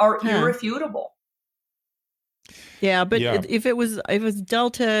data are irrefutable. Yeah, but if it was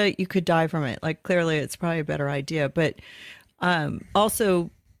Delta, you could die from it. Like, clearly, it's probably a better idea. But also,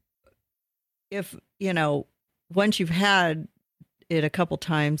 if once you've had it a couple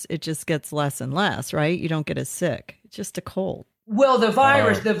times, it just gets less and less, right? You don't get as sick. It's just a cold. Well, the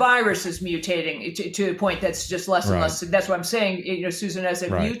virus is mutating to a point that's just less and less. That's what I'm saying. Susan, as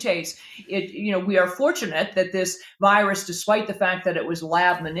it mutates, we are fortunate that this virus, despite the fact that it was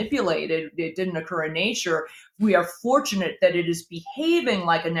lab manipulated, it didn't occur in nature. We are fortunate that it is behaving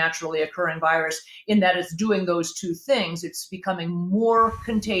like a naturally occurring virus in that it's doing those two things. It's becoming more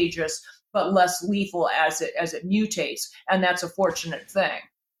contagious but less lethal as it mutates, and that's a fortunate thing.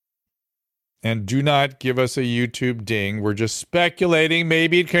 And do not give us a YouTube ding. We're just speculating.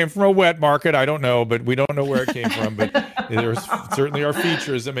 Maybe it came from a wet market. I don't know, but we don't know where it came from. But there certainly are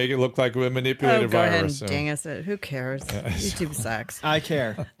features that make it look like a manipulated go virus. ahead and so. ding us it. Who cares? YouTube sucks. I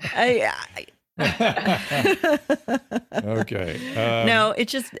care. Okay. No,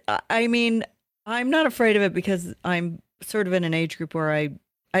 it's just, I mean, I'm not afraid of it because I'm sort of in an age group where I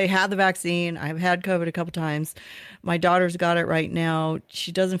had the vaccine. I've had COVID a couple times. My daughter's got it right now.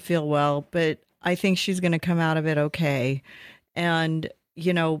 She doesn't feel well, but I think she's going to come out of it okay. And,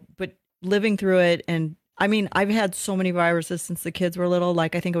 but living through it, and I mean, I've had so many viruses since the kids were little.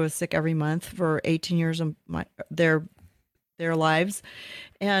 Like, I think I was sick every month for 18 years of their lives.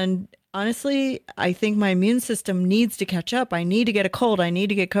 And honestly, I think my immune system needs to catch up. I need to get a cold. I need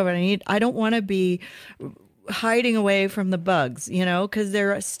to get COVID. I don't want to be hiding away from the bugs, because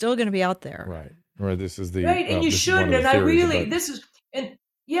they're still going to be out there. Right. Right. This is the and you shouldn't. And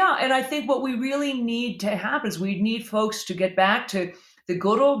and I think what we really need to happen is we need folks to get back to the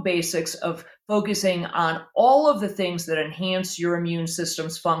good old basics of focusing on all of the things that enhance your immune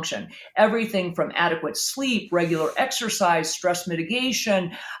system's function. Everything from adequate sleep, regular exercise, stress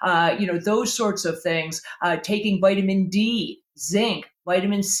mitigation, those sorts of things, taking vitamin D, zinc,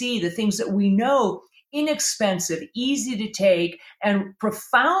 vitamin C, the things that we know inexpensive, easy to take, and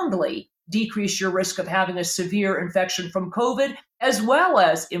profoundly decrease your risk of having a severe infection from COVID, as well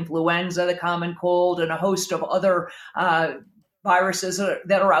as influenza, the common cold, and a host of other viruses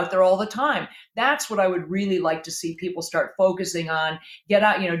that are out there all the time. That's what I would really like to see people start focusing on. Get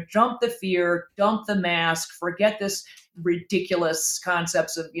out, dump the fear, dump the mask, forget this ridiculous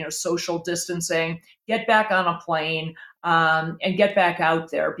concepts of, social distancing, get back on a plane, and get back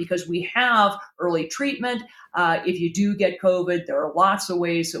out there, because we have early treatment. If you do get COVID, there are lots of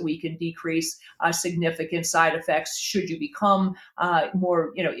ways that we can decrease significant side effects should you become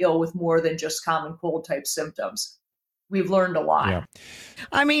more, ill with more than just common cold type symptoms. we've learned a lot. Yeah.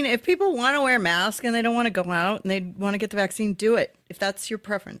 I mean, if people want to wear masks and they don't want to go out and they want to get the vaccine, do it. If that's your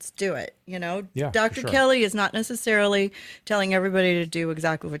preference, do it. You know, Yeah, Dr. for sure. Kelly is not necessarily telling everybody to do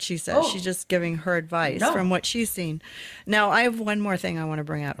exactly what she says. Oh, She's just giving her advice no. from what she's seen. Now, I have one more thing I want to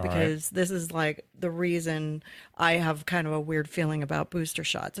bring up All right. because this is like the reason I have kind of a weird feeling about booster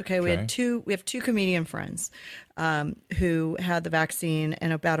shots. Okay, we have two comedian friends who had the vaccine,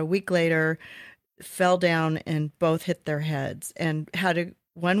 and about a week later fell down and both hit their heads and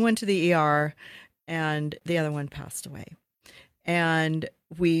one went to the ER and the other one passed away. And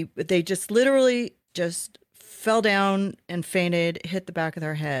they just literally just fell down and fainted, hit the back of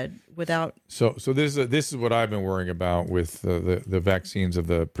their head without. So this is what I've been worrying about with the vaccines of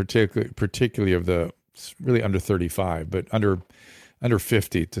the particularly of the really under 35, but under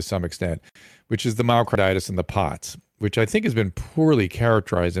 50 to some extent, which is the myocarditis and the POTS, which I think has been poorly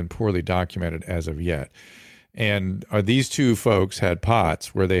characterized and poorly documented as of yet. And these two folks had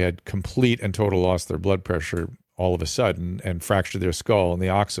POTS where they had complete and total loss of their blood pressure all of a sudden and fractured their skull and the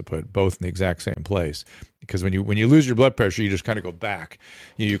occiput, both in the exact same place. Because when you lose your blood pressure, you just kind of go back.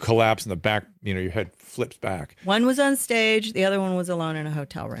 You collapse in the back, your head flips back. One was on stage, the other one was alone in a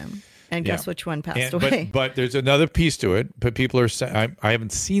hotel room. And guess which one passed away? But there's another piece to it. But people are saying, I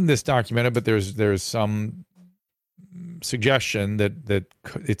haven't seen this documented, but there's some suggestion that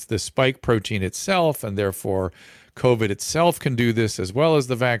it's the spike protein itself, and therefore COVID itself can do this as well as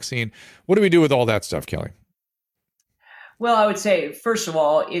the vaccine. What do we do with all that stuff, Kelly? Well, I would say, first of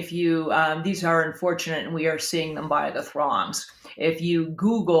all, if you, these are unfortunate and we are seeing them by the throngs. If you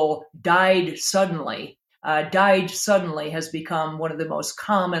Google died suddenly has become one of the most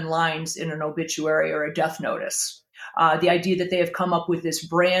common lines in an obituary or a death notice. The idea that they have come up with this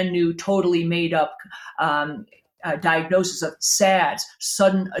brand new, totally made up diagnosis of SADS,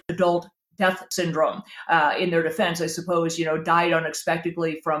 sudden adult death syndrome. In their defense, I suppose, died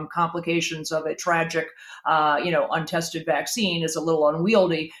unexpectedly from complications of a tragic, untested vaccine is a little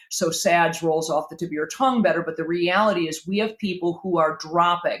unwieldy. So SADS rolls off the tip of your tongue better. But the reality is we have people who are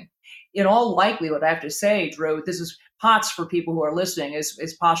dropping. In all likelihood, I have to say, Drew, this is POTS for people who are listening,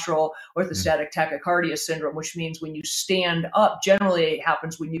 is postural orthostatic tachycardia syndrome, which means when you stand up, generally it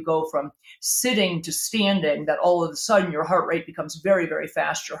happens when you go from sitting to standing, that all of a sudden your heart rate becomes very, very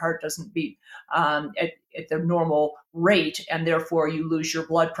fast. Your heart doesn't beat at the normal rate, and therefore you lose your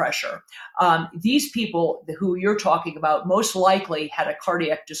blood pressure. These people who you're talking about most likely had a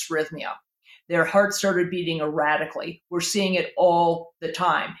cardiac dysrhythmia. Their heart started beating erratically. We're seeing it all the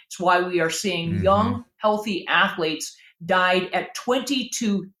time. It's why we are seeing young, healthy athletes died at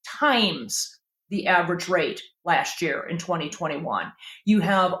 22 times the average rate last year in 2021. You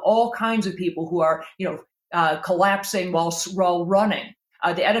have all kinds of people who are, collapsing while running.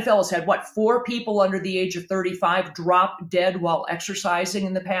 The NFL has had, 4 people under the age of 35 drop dead while exercising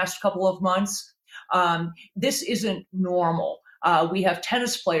in the past couple of months. This isn't normal. We have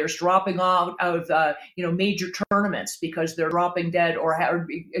tennis players dropping out of major tournaments because they're dropping dead or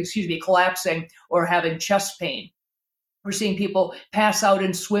collapsing or having chest pain. We're seeing people pass out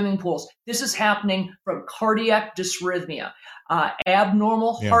in swimming pools. This is happening from cardiac dysrhythmia,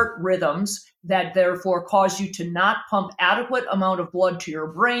 abnormal heart rhythms that therefore cause you to not pump adequate amount of blood to your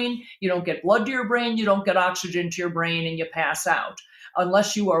brain. You don't get blood to your brain, you don't get oxygen to your brain, and you pass out.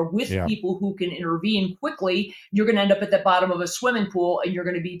 Unless you are with people who can intervene quickly, you're going to end up at the bottom of a swimming pool and you're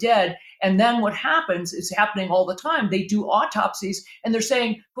going to be dead. And then what happens is happening all the time. They do autopsies and they're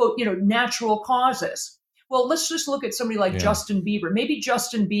saying, quote, natural causes. Well, let's just look at somebody like Justin Bieber. Maybe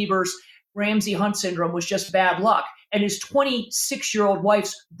Justin Bieber's Ramsay Hunt syndrome was just bad luck, and his 26-year-old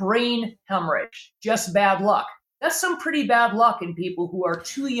wife's brain hemorrhage, just bad luck. That's some pretty bad luck in people who are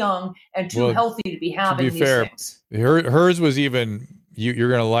too young and too healthy to be having these things. Hers was even, you're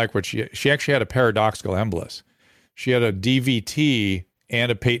going to like what she actually had a paradoxical embolus. She had a DVT and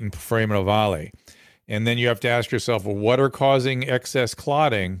a patent foramen ovale. And then you have to ask yourself, well, what are causing excess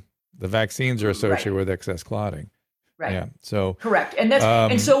clotting? The vaccines are associated with excess clotting. Right. Yeah. So correct. And that's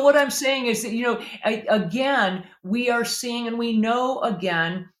and so what I'm saying is that, again, we are seeing, and we know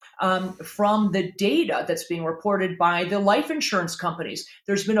again, from the data that's being reported by the life insurance companies,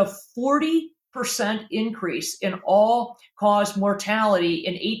 there's been a 40% increase in all-cause mortality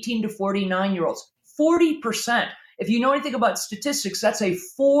in 18 to 49-year-olds. 40%. If you know anything about statistics, that's a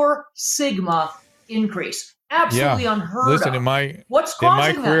 4 sigma increase. Absolutely unheard of. Listen, what's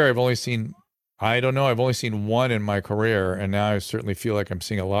causing in my career, that? I've only seen one in my career, and now I certainly feel like I'm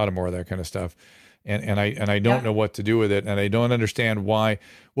seeing a lot of more of that kind of stuff. And I don't know what to do with it, and I don't understand why.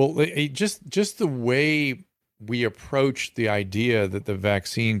 Well, just the way we approached the idea that the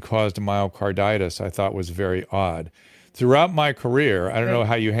vaccine caused myocarditis, I thought was very odd. throughout my career, I don't know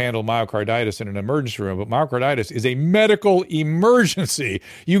how you handle myocarditis in an emergency room, but myocarditis is a medical emergency.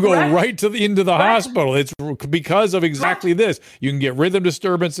 You go right to into the hospital. It's because of exactly this. You can get rhythm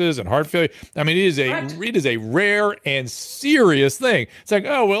disturbances and heart failure. I mean, it is a rare and serious thing. It's like,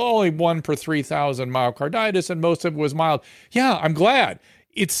 oh, well, only 1 per 3,000 myocarditis, and most of it was mild. Yeah, I'm glad.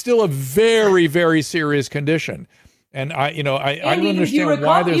 It's still a very, very serious condition. And I don't understand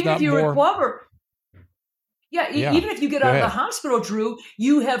why there's not more. Even if you get out of the hospital, Drew,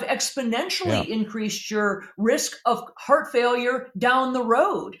 you have exponentially increased your risk of heart failure down the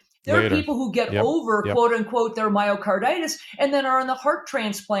road. There are people who get over, quote unquote, their myocarditis and then are on the heart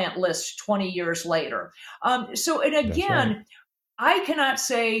transplant list 20 years later. I cannot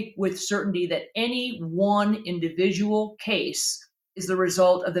say with certainty that any one individual case is the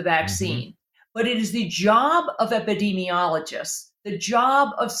result of the vaccine, but it is the job of epidemiologists, the job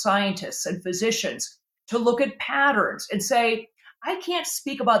of scientists and physicians to look at patterns and say, I can't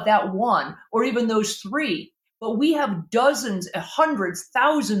speak about that one or even those three, but we have dozens, hundreds,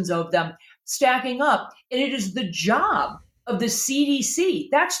 thousands of them stacking up. And it is the job of the CDC.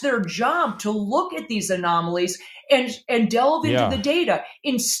 That's their job, to look at these anomalies and delve into the data.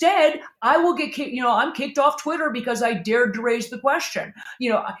 Instead, I will get kicked, I'm kicked off Twitter because I dared to raise the question.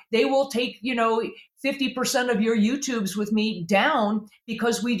 They will take, 50% of your YouTubes with me down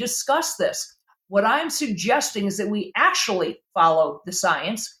because we discuss this. What I'm suggesting is that we actually follow the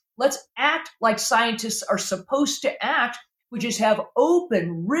science. Let's act like scientists are supposed to act, which is have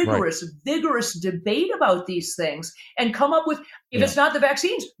open, rigorous, vigorous debate about these things and come up with, if it's not the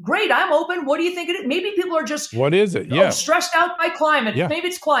vaccines, great, I'm open. What do you think it is? Maybe people are just what is it? Stressed out by climate. Maybe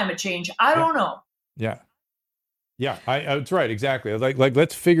it's climate change. I don't know. Yeah, that's right. Exactly. Like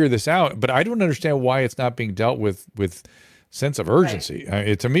let's figure this out. But I don't understand why it's not being dealt with sense of urgency.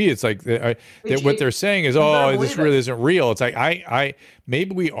 To me, it's like what they're saying is, this really isn't real. It's like I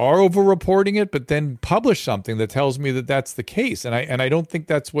maybe we are over-reporting it, but then publish something that tells me that that's the case, and I don't think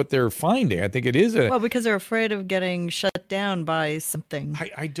that's what they're finding. I think it is because they're afraid of getting shut down by something.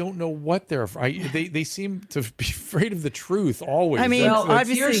 I don't know what they're afraid. They seem to be afraid of the truth always. I mean,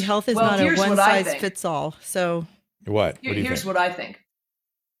 obviously, health is not a one-size-fits-all. So what? Here's what I think.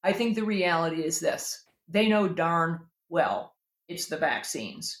 I think the reality is this: they know darn well it's the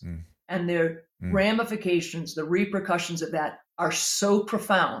vaccines, and their ramifications, the repercussions of that are so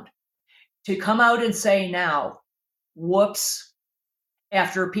profound. To come out and say now, whoops,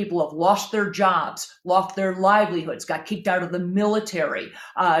 after people have lost their jobs, lost their livelihoods, got kicked out of the military,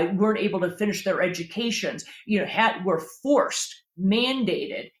 weren't able to finish their educations, were forced,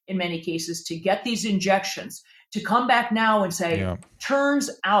 mandated in many cases to get these injections, to come back now and say, turns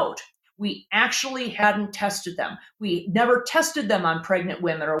out we actually hadn't tested them. We never tested them on pregnant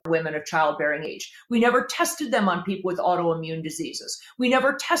women or women of childbearing age. We never tested them on people with autoimmune diseases. We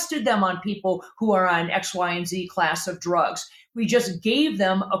never tested them on people who are on X, Y, and Z class of drugs. We just gave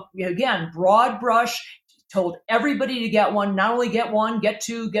them, again, broad brush, told everybody to get one, not only get one, get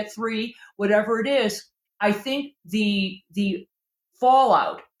two, get three, whatever it is. I think the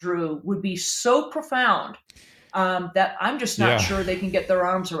fallout, Drew, would be so profound that I'm just not sure they can get their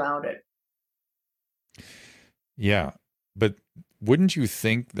arms around it. Yeah, but wouldn't you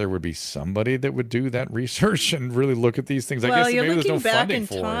think there would be somebody that would do that research and really look at these things? I guess you're maybe looking there's no back funding in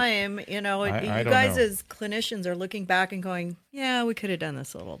for time. it. You guys as clinicians are looking back and going, "Yeah, we could have done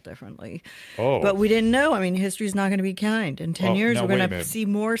this a little differently." But we didn't know. I mean, history's not going to be kind. In 10 years, we're going to see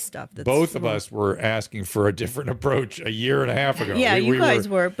more stuff. Both of us were asking for a different approach a year and a half ago. Yeah, you guys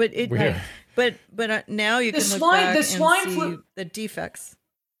were, but now you can look back and see the defects.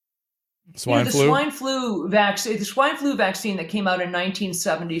 The swine flu vaccine that came out in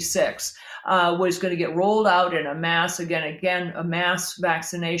 1976 was going to get rolled out in a mass, a mass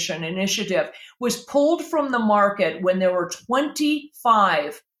vaccination initiative, was pulled from the market when there were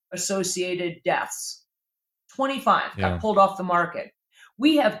 25 associated deaths. 25 got pulled off the market.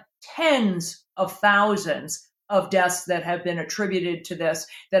 We have tens of thousands of deaths that have been attributed to this,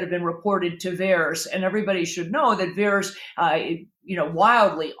 that have been reported to VAERS. And everybody should know that VAERS,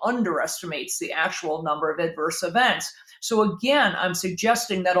 wildly underestimates the actual number of adverse events. So again, I'm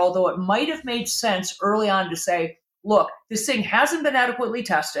suggesting that although it might have made sense early on to say, look, this thing hasn't been adequately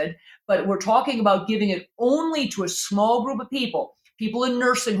tested, but we're talking about giving it only to a small group of people. People in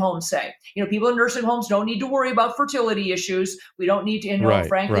nursing homes say, people in nursing homes don't need to worry about fertility issues. We don't need to,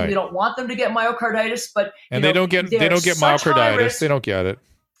 frankly, we don't want them to get myocarditis, but they don't get myocarditis. They don't get it.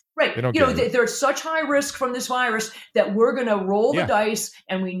 Right. There's such high risk from this virus that we're going to roll the dice,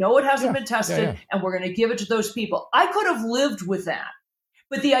 and we know it hasn't been tested, and we're going to give it to those people. I could have lived with that.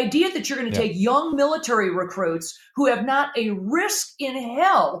 But the idea that you're going to take young military recruits who have not a risk in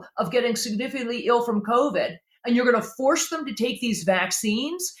hell of getting significantly ill from COVID, and you're going to force them to take these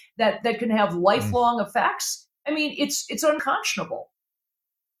vaccines that can have lifelong effects. I mean, it's unconscionable.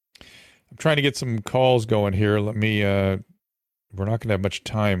 I'm trying to get some calls going here. Let me, we're not going to have much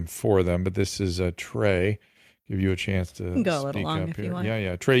time for them, but this is Trey. Give you a chance to go a little speak long up if here. you want.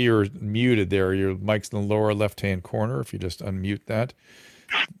 Yeah. Trey, you're muted there. Your mic's in the lower left-hand corner. If you just unmute that.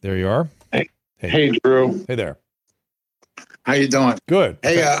 There you are. Hey, Drew. Hey there. How you doing? Good.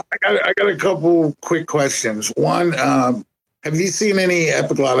 Hey, I got a couple quick questions. One, have you seen any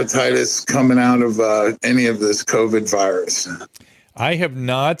epiglottitis coming out of any of this COVID virus? I have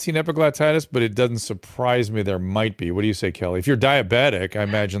not seen epiglottitis, but it doesn't surprise me there might be. What do you say, Kelly? If you're diabetic, I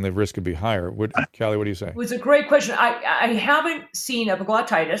imagine the risk could be higher. Kelly, what do you say? It was a great question. I haven't seen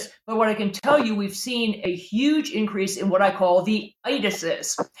epiglottitis, but what I can tell you, we've seen a huge increase in what I call the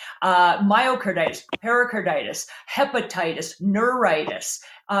itises, myocarditis, pericarditis, hepatitis, neuritis.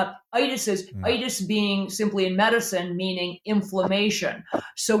 Itis being simply in medicine, meaning inflammation.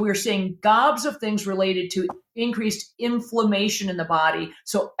 So we're seeing gobs of things related to increased inflammation in the body.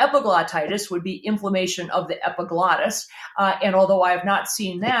 So epiglottitis would be inflammation of the epiglottis. And although I have not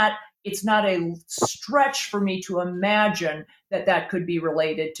seen that, it's not a stretch for me to imagine that could be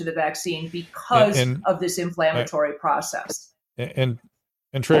related to the vaccine because of this inflammatory process.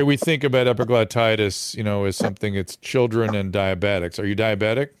 And Trey, we think about epiglottitis, as something it's children and diabetics. Are you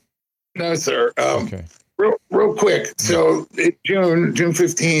diabetic? No, sir. Okay. Real quick. So in June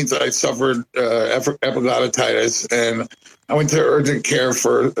 15th, I suffered epiglottitis, and I went to urgent care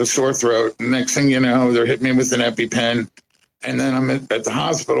for a sore throat. Next thing you know, they're hitting me with an EpiPen, and then I'm at the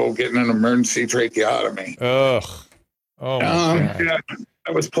hospital getting an emergency tracheotomy. Ugh. Oh, my God. Yeah,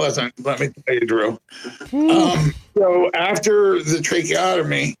 that was pleasant. Let me tell you, Drew. So after the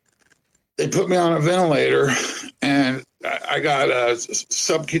tracheotomy, they put me on a ventilator, and I got a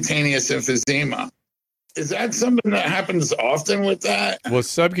subcutaneous emphysema. Is that something that happens often with that? Well,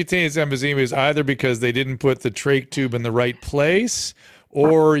 subcutaneous emphysema is either because they didn't put the trach tube in the right place,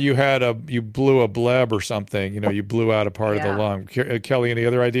 or you blew a bleb or something. You blew out a part of the lung. Kelly, any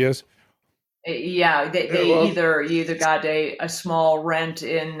other ideas? Yeah, they either got a small rent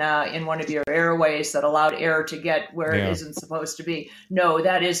in one of your airways that allowed air to get where it isn't supposed to be. No,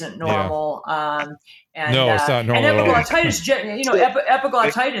 that isn't normal. No, it's not normal. And epiglottitis,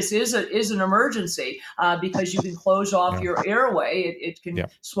 epiglottitis is an emergency because you can close off your airway. It can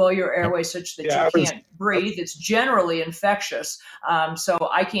swell your airway such that you can't breathe. It's generally infectious. So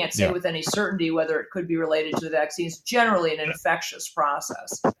I can't say with any certainty whether it could be related to the vaccine. It's generally an infectious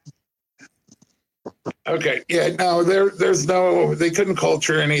process. Okay. Yeah. No, they couldn't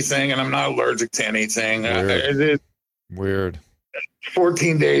culture anything, and I'm not allergic to anything. Weird.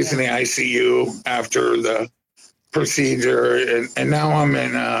 14 days in the ICU after the procedure, and now I'm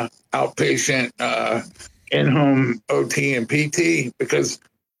in outpatient in-home OT and PT because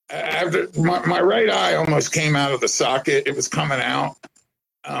after my right eye almost came out of the socket. It was coming out.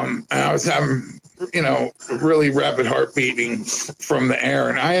 And I was having, really rapid heart beating from the air.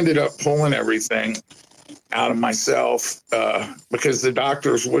 And I ended up pulling everything out of myself because the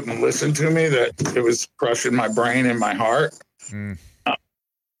doctors wouldn't listen to me, that it was crushing my brain and my heart. I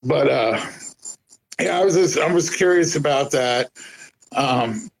was curious about that.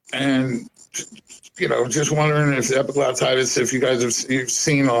 And just wondering if epiglottitis, if you guys you've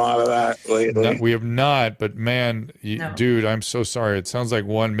seen a lot of that lately. We have not, but man, dude, I'm so sorry. It sounds like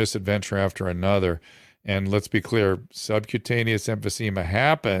one misadventure after another. And let's be clear, subcutaneous emphysema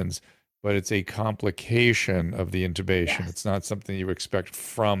happens, but it's a complication of the intubation. It's not something you expect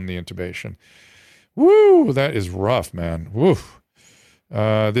from the intubation. Woo, that is rough, man. Woo.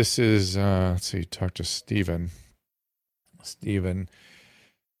 This is, let's see, talk to Steven.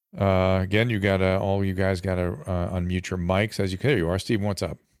 Again, all you guys gotta unmute your mics as you can. There you are, Steve. What's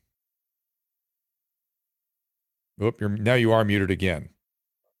up? Oop, now you are muted again.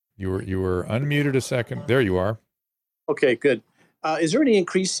 You were unmuted a second. There you are. Okay, good. Is there any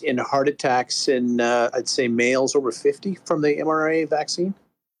increase in heart attacks in I'd say males over 50 from the mRNA vaccine?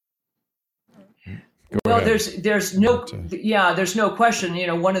 Well, there's no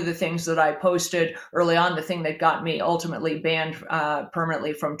question. One of the things that I posted early on, the thing that got me ultimately banned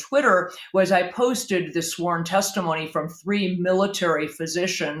permanently from Twitter, was I posted the sworn testimony from 3 military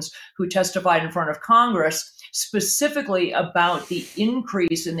physicians who testified in front of Congress specifically about the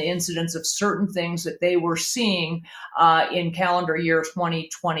increase in the incidence of certain things that they were seeing in calendar year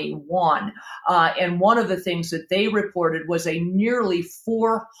 2021. And one of the things that they reported was a nearly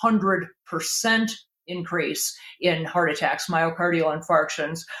 400% increase in heart attacks, myocardial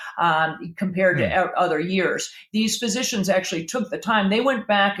infarctions, compared to other years. These physicians actually took the time. They went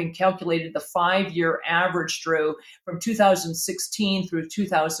back and calculated the 5-year average, Drew, from 2016 through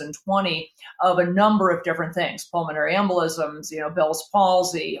 2020 of a number of different things: pulmonary embolisms, Bell's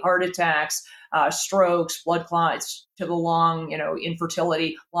palsy, heart attacks, strokes, blood clots to the lung,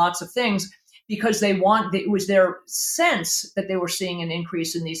 infertility, lots of things, because it was their sense that they were seeing an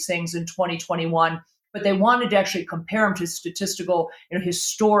increase in these things in 2021, but they wanted to actually compare them to statistical,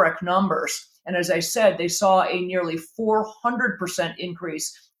 historic numbers. And as I said, they saw a nearly 400%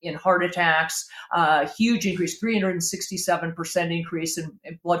 increase in heart attacks, huge increase, 367% increase in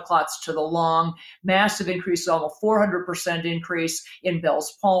blood clots to the lung, massive increase, almost 400% increase in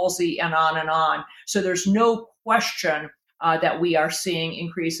Bell's palsy, and on and on. So there's no question that we are seeing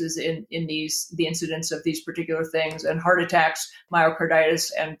increases in the incidence of these particular things, and heart attacks, myocarditis,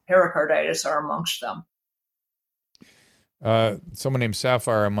 and pericarditis are amongst them. Someone named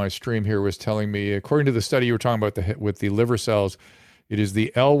Sapphire on my stream here was telling me, according to the study you were talking about with the liver cells, it is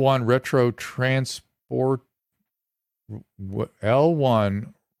the L1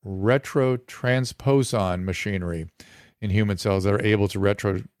 retrotransposon machinery in human cells that are able to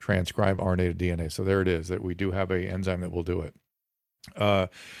retrotranscribe RNA to DNA. So there it is, that we do have an enzyme that will do it. I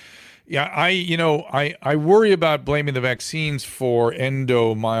worry about blaming the vaccines for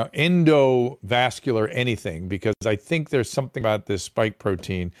endovascular anything, because I think there's something about this spike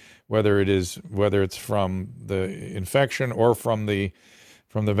protein, whether it's from the infection or from the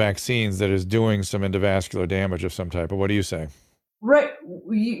vaccines, that is doing some endovascular damage of some type. But what do you say? Right.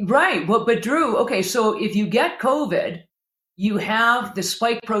 Well, but Drew, okay, so if you get COVID, you have the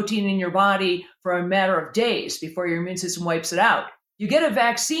spike protein in your body for a matter of days before your immune system wipes it out. You get a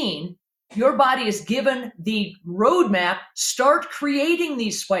vaccine, your body is given the roadmap, start creating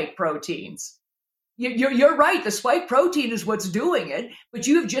these spike proteins. You're right, the spike protein is what's doing it, but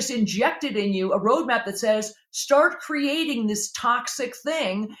you have just injected in you a roadmap that says, start creating this toxic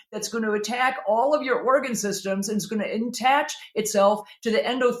thing that's going to attack all of your organ systems and is going to attach itself to the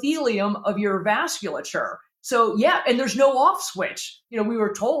endothelium of your vasculature. So yeah, and there's no off switch. We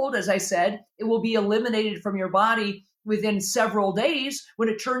were told, as I said, it will be eliminated from your body within several days, when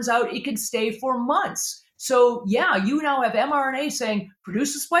it turns out it can stay for months. So yeah, you now have mRNA saying,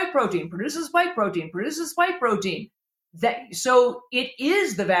 produce a spike protein, produce a spike protein, produce a spike protein. So it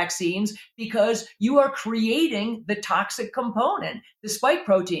is the vaccines, because you are creating the toxic component, the spike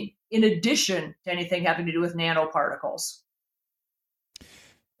protein, in addition to anything having to do with nanoparticles.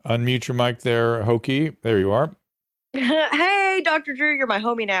 Unmute your mic there, Hokie. There you are. Hey, Dr. Drew, you're my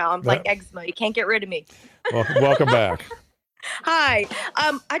homie now. I'm like eczema. You can't get rid of me. Welcome back. Hi.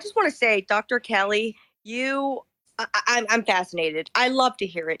 I just want to say, Dr. Kelly, I'm fascinated. I love to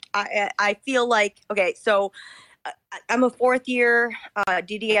hear it. I feel like, okay, so I'm a 4th year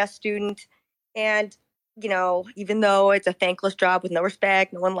DDS student, and even though it's a thankless job with no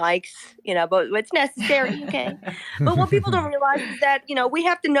respect, no one likes, but it's necessary, okay? But what people don't realize is that, we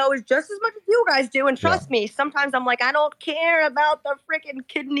have to know is just as much as you guys do. And trust me, sometimes I'm like, I don't care about the freaking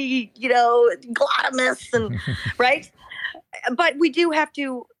kidney, glutamus, and right? But we do have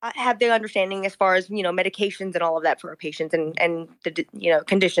to have the understanding as far as, medications and all of that for our patients and the,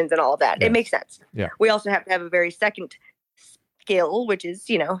 conditions and all of that. Yes. It makes sense. Yeah. We also have to have a very second skill, which is,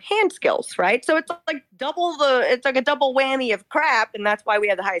 hand skills, right? So it's like a double whammy of crap. And that's why we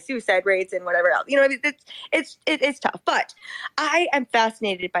have the highest suicide rates and whatever else. It's tough. But I am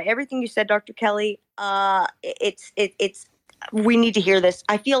fascinated by everything you said, Dr. Kelly. We need to hear this.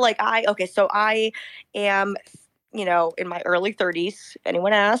 I feel like I am, in my early 30s. If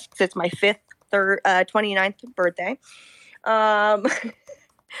anyone asks, it's my 29th birthday.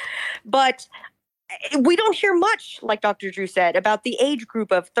 But we don't hear much, like Dr. Drew said, about the age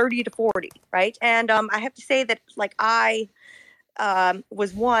group of 30 to 40, right? And I have to say that, I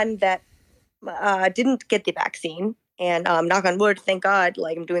was one that didn't get the vaccine. And knock on wood, thank God,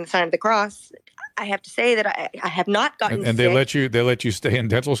 I'm doing the sign of the cross. I have to say that I have not gotten and sick. they let you stay in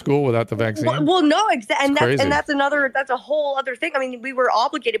dental school without the vaccine? Well, no, exactly. And that's a whole other thing. I mean, we were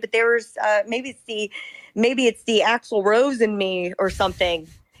obligated, but there was maybe it's the Axl Rose in me or something,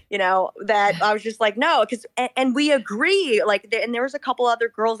 that I was just like, no, because and we agree, and there was a couple other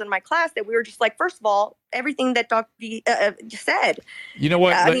girls in my class that we were just like, first of all, everything that Dr. said. You know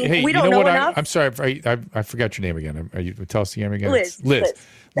what? Hey, we don't know enough. I'm sorry, I forgot your name again. You tell us the name again. Liz.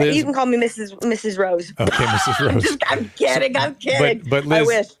 You can call me Mrs. Rose. Okay, Mrs. Rose. I'm kidding. But Liz, I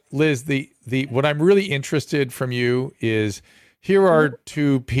wish. Liz, the what I'm really interested from you is, here are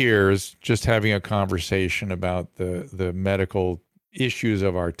two peers just having a conversation about the medical issues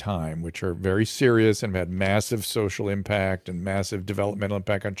of our time, which are very serious and have had massive social impact and massive developmental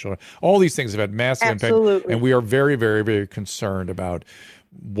impact on children. All these things have had massive impact. Absolutely. And we are very, very, very concerned about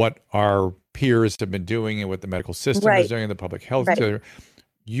what our peers have been doing and what the medical system Right. is doing and the public health. Right.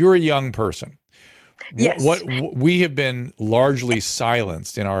 You're a young person. Yes. What we have been largely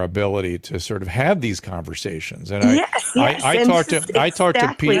silenced in our ability to sort of have these conversations. And Yes. I And talked to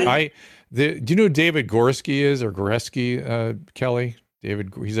exactly. Pete. Do you know who David Gorski is, or Goreski, Kelly?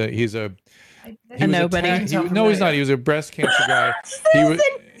 David, he's a he was nobody. no, he's not. He was a breast cancer guy.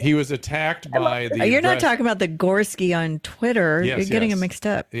 He was attacked by the. You're not talking about the Gorski on Twitter. Yes, You're getting yes. him mixed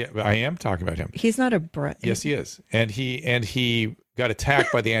up. Yeah, I am talking about him. He's not a Yes, he is, and he got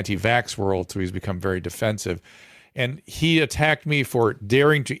attacked by the anti-vax world, so he's become very defensive. And he attacked me for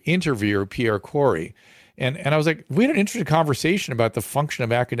daring to interview Pierre Corey. And I was like, we had an interesting conversation about the function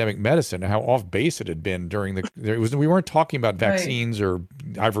of academic medicine and how off base it had been during we weren't talking about vaccines or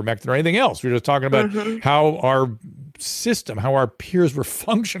ivermectin or anything else. We were just talking about how our system, how our peers were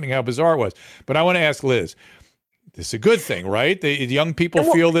functioning, how bizarre it was. But I want to ask Liz, this is a good thing, right? The young people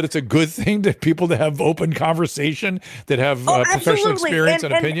feel that it's a good thing to people to have open conversation, that have professional experience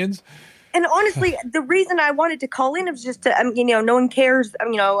and opinions. And honestly, the reason I wanted to call in was just to, no one cares,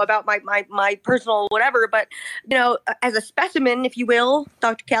 about my personal whatever, but, as a specimen, if you will,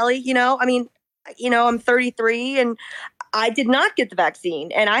 Dr. Kelly, I'm 33 and I did not get the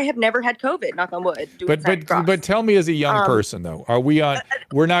vaccine and I have never had COVID, knock on wood. But tell me, as a young person though, are we on,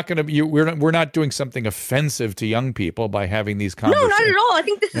 we're not doing something offensive to young people by having these conversations? No, not at all. I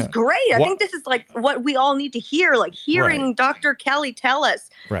think this is great. I think this is like what we all need to hear, like hearing Dr. Kelly tell us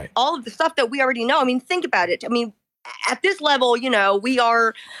all of the stuff that we already know. I mean, think about it. I mean, at this level, we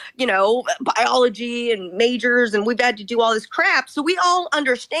are, biology and majors, and we've had to do all this crap. So we all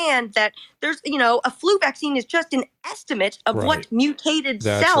understand that there's, a flu vaccine is just an estimate of what mutated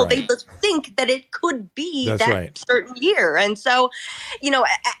cell they just think that it could be certain year. And so,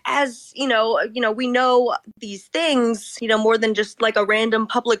 as, we know these things, more than just like a random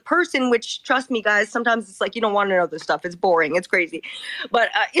public person, which, trust me, guys, sometimes it's like, you don't want to know this stuff. It's boring. It's crazy.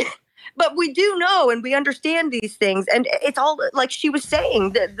 But we do know and we understand these things. And it's all, like she was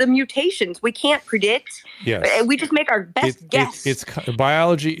saying, the mutations we can't predict. Yes. We just make our best guess.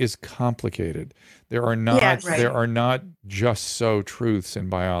 Biology is complicated. There are not just so truths in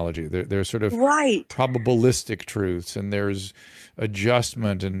biology. There's sort of probabilistic truths, and there's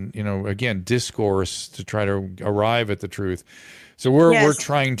adjustment and, again, discourse to try to arrive at the truth. So we're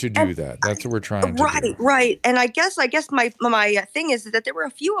trying to do that. That's what we're trying to do. Right. And I guess my thing is that there were a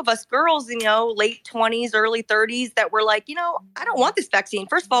few of us girls, late 20s, early 30s that were like, I don't want this vaccine.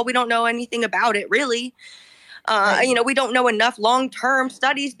 First of all, we don't know anything about it, really. We don't know enough long-term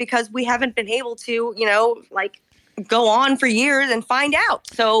studies because we haven't been able to, go on for years and find out.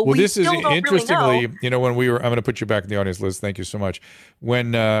 So this is interestingly, when I'm going to put you back in the audience, Liz. Thank you so much.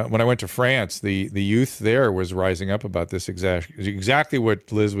 When I went to France, the youth there was rising up about this exactly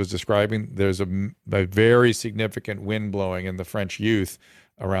what Liz was describing. There's a very significant wind blowing in the French youth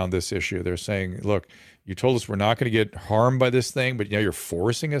around this issue. They're saying, look, you told us we're not going to get harmed by this thing, but you're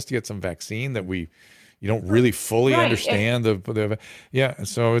forcing us to get some vaccine that you don't really fully understand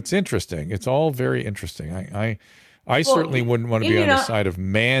so it's interesting. It's all very interesting. I certainly wouldn't want to be on the side of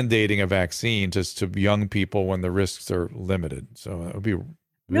mandating a vaccine just to young people when the risks are limited. So it would be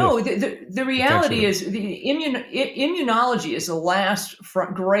the reality is the immunology is the last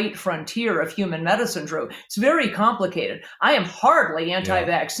great frontier of human medicine, Drew. It's very complicated. I am hardly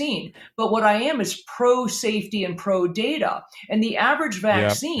anti-vaccine, but what I am is pro-safety and pro-data. And the average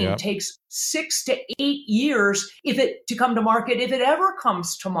vaccine takes 6 to 8 years to come to market, if it ever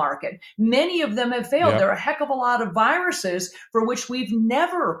comes to market. Many of them have failed. There are a heck of a lot of viruses for which we've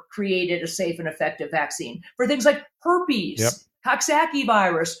never created a safe and effective vaccine. For things like herpes, Coxsackie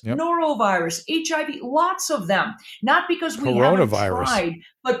virus, norovirus, HIV, lots of them. Not because we haven't tried,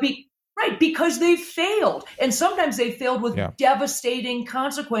 but because they've failed. And sometimes they failed with devastating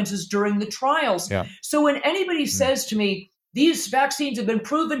consequences during the trials. So when anybody says to me, these vaccines have been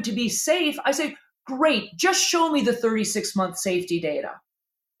proven to be safe, I say, great, just show me the 36-month safety data.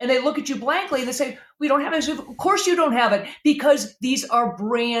 And they look at you blankly and they say, we don't have it. Of course you don't have it, because these are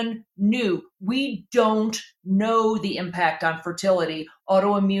brand new. We don't know the impact on fertility,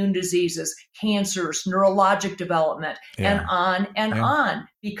 autoimmune diseases, cancers, neurologic development, and on,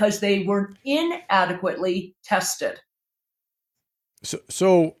 because they were inadequately tested.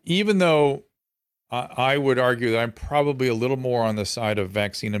 So even though I would argue that I'm probably a little more on the side of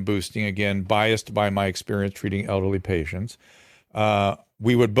vaccine and boosting, again, biased by my experience treating elderly patients,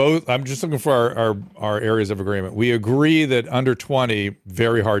 we would both, I'm just looking for our areas of agreement. We agree that under 20,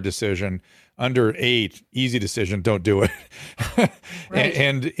 very hard decision. Under 8, easy decision, don't do it. Right.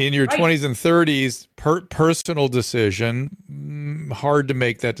 And in your 20s and 30s, personal decision, hard to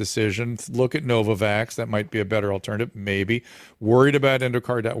make that decision. Look at Novavax. That might be a better alternative, maybe. Worried about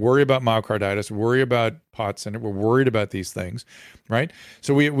endocarditis, worry about myocarditis, worry about POTS syndrome. We're worried about these things, right?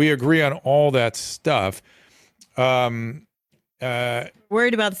 So we agree on all that stuff.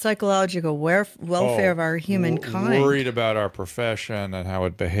 Worried about the psychological welfare of our humankind. Worried about our profession and how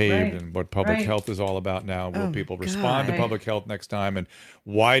it behaved and what public health is all about now. Will people respond to public health next time? And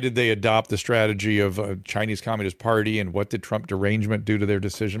why did they adopt the strategy of a Chinese Communist Party? And what did Trump derangement do to their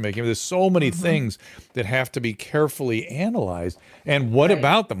decision making? There's so many things that have to be carefully analyzed. And what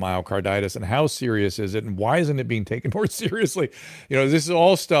about the myocarditis and how serious is it? And why isn't it being taken more seriously? This is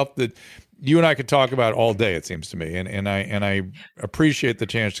all stuff that you and I could talk about all day, it seems to me. And I appreciate the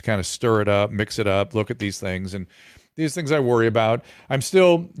chance to kind of stir it up, mix it up, look at these things. And these things I worry about. I'm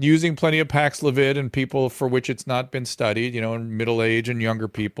still using plenty of Paxlovid in people for which it's not been studied, in middle age and younger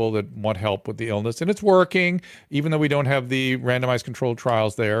people that want help with the illness. And it's working, even though we don't have the randomized controlled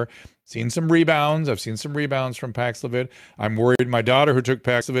trials there. Seen some rebounds. I've seen some rebounds from Paxlovid. I'm worried my daughter who took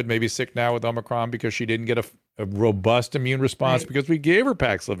Paxlovid may be sick now with Omicron because she didn't get a robust immune response because we gave her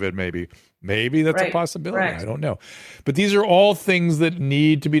Paxlovid maybe. Maybe that's a possibility. I don't know. But these are all things that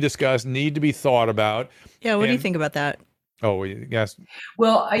need to be discussed, need to be thought about. Yeah, what do you think about that? Oh, yes.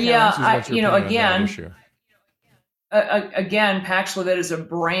 Well, again, Paxlovid is a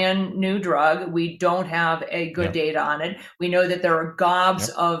brand new drug. We don't have a good data on it. We know that there are gobs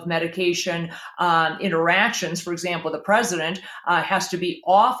of medication interactions. For example, the president has to be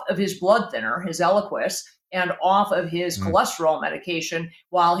off of his blood thinner, his Eliquis, and off of his cholesterol medication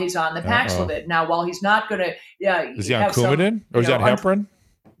while he's on the Paxlovid. Now, while he's not going to, is he on Coumadin or is that heparin?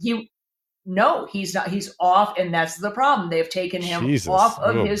 No, he's not. He's off, and that's the problem. They've taken him off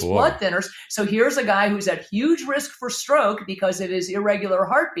of his blood thinners. So here's a guy who's at huge risk for stroke because of his irregular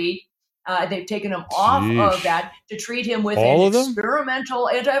heartbeat. They've taken him off of that to treat him with an experimental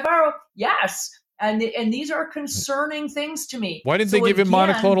antiviral. Yes, and these are concerning things to me. Why didn't they give him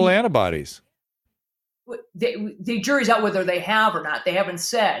monoclonal antibodies? The jury's out whether they have or not. They haven't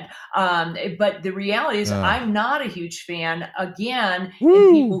said. But the reality is I'm not a huge fan, again,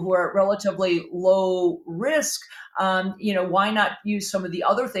 in people who are at relatively low risk. Why not use some of the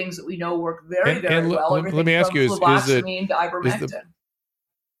other things that we know work very well? Let me ask you, fluvoxamine to ivermectin.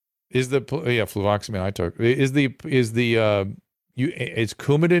 Fluvoxamine I took. Is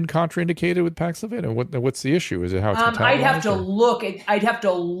Coumadin contraindicated with Paxlovid, and what's the issue? Is it how it's metabolized? I'd have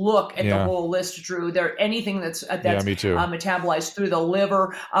to look at the whole list, Drew. Anything that's metabolized through the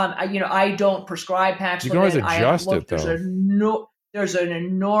liver. I don't prescribe Paxlovid. You can always adjust it though. There's an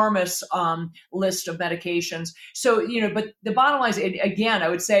enormous list of medications. So, but the bottom line is, again, I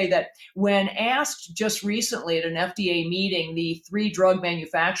would say that when asked just recently at an FDA meeting, the 3 drug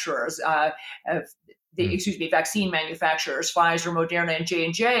manufacturers, vaccine manufacturers, Pfizer, Moderna, and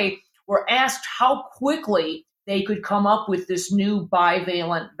J&J, were asked how quickly they could come up with this new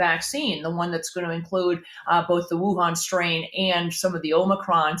bivalent vaccine, the one that's going to include both the Wuhan strain and some of the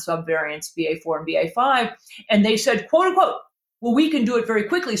Omicron subvariants, BA4 and BA5. And they said, quote unquote, well, we can do it very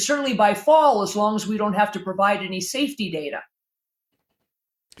quickly, certainly by fall, as long as we don't have to provide any safety data.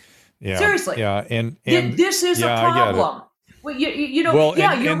 Yeah. Seriously. Yeah. And this is a problem. Well, you're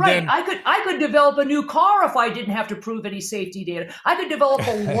right. I could develop a new car if I didn't have to prove any safety data. I could develop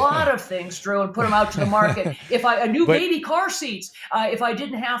a lot of things, Drew, and put them out to the market. Baby car seats, if I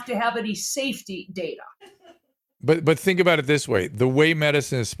didn't have to have any safety data. But think about it this way. The way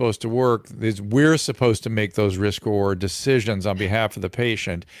medicine is supposed to work is we're supposed to make those risk reward decisions on behalf of the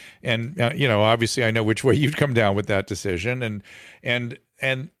patient. And, obviously I know which way you'd come down with that decision. And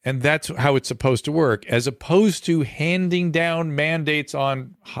that's how it's supposed to work, as opposed to handing down mandates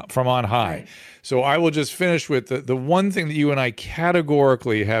from on high. Right. So I will just finish with the one thing that you and I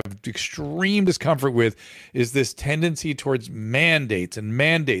categorically have extreme discomfort with is this tendency towards mandates and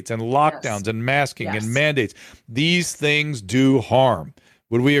lockdowns and masking and mandates. These things do harm.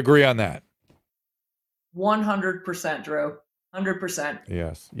 Would we agree on that? 100%, Drew. 100%.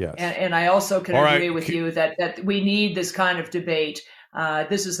 Yes. And I also can agree with you that we need this kind of debate.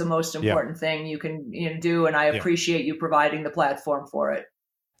 This is the most important thing you can do, and I appreciate you providing the platform for it.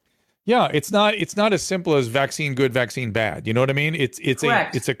 Yeah, it's not as simple as vaccine good, vaccine bad. You know what I mean?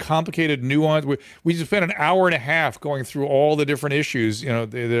 It's a complicated nuance. We just spent an hour and a half going through all the different issues,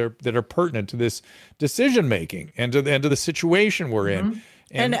 that are pertinent to this decision making and to the situation we're in.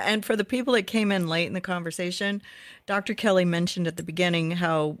 And for the people that came in late in the conversation, Dr. Kelly mentioned at the beginning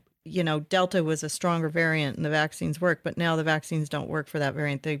how, Delta was a stronger variant and the vaccines work, but now the vaccines don't work for that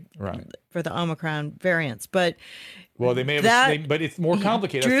variant. For the Omicron variants. But well, they may have, but it's more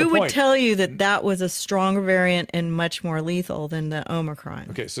complicated. Drew That's the would point. tell you that was a stronger variant and much more lethal than the Omicron.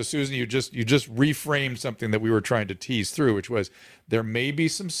 Okay, so Susan, you just reframed something that we were trying to tease through, which was there may be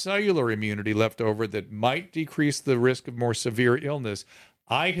some cellular immunity left over that might decrease the risk of more severe illness.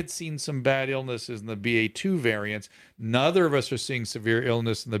 I had seen some bad illnesses in the BA2 variants. Neither of us are seeing severe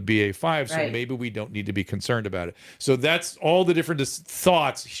illness in the BA5, so maybe we don't need to be concerned about it. So that's all the different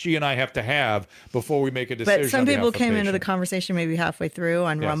thoughts she and I have to have before we make a decision. But some people came into the conversation maybe halfway through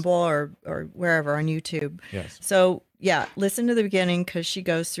on Rumble or wherever on YouTube. Yes. So listen to the beginning because she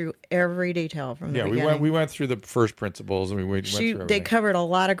goes through every detail from the beginning. we went through the first principles and we went through everything. They covered a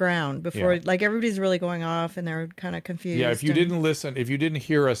lot of ground before, like everybody's really going off and they're kind of confused. Yeah, if you didn't listen, if you didn't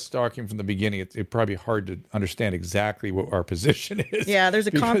hear us talking from the beginning, it's probably hard to understand exactly what our position is. Yeah, there's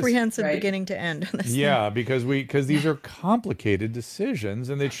a comprehensive beginning to end. Because these are complicated decisions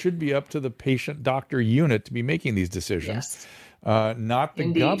and it should be up to the patient-doctor unit to be making these decisions. Yes. Not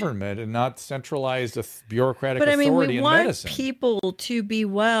the government and not centralized bureaucratic authority in medicine. We want people to be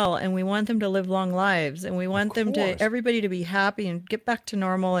well and we want them to live long lives and we want everybody to be happy and get back to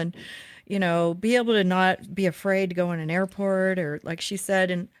normal and, be able to not be afraid to go in an airport or like she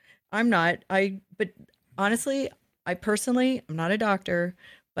said, and I'm not, but honestly, I'm not a doctor,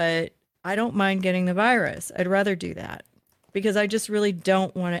 but I don't mind getting the virus. I'd rather do that because I just really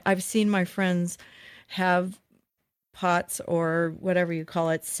don't want to. I've seen my friends have POTS or whatever you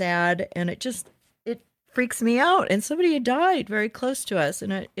call it, SAD, and it freaks me out. And somebody had died very close to us,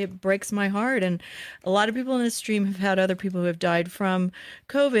 and it breaks my heart. And a lot of people in this stream have had other people who have died from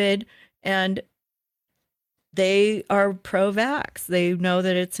COVID, and they are pro-vax. They know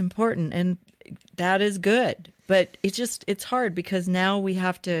that it's important, and that is good. But it's hard because now we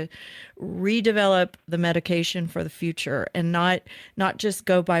have to redevelop the medication for the future and not just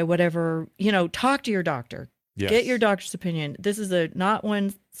go by whatever, talk to your doctor. Yes. Get your doctor's opinion. This is not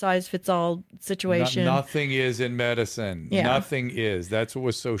one size fits all situation. Nothing is in medicine. Yeah. Nothing is. That's what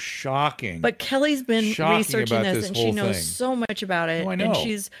was so shocking. But Kelly's been researching this and she knows so much about it. Oh, I know.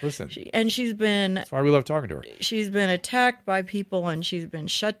 And she's been. That's why we love talking to her. She's been attacked by people and she's been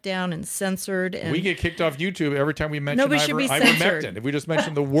shut down and censored. And we get kicked off YouTube every time we mention ivermectin. If we just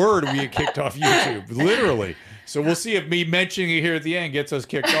mention the word, we get kicked off YouTube. Literally. So we'll see if me mentioning it here at the end gets us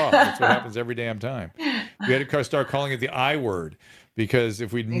kicked off. That's what happens every damn time. We had to start calling it the I word because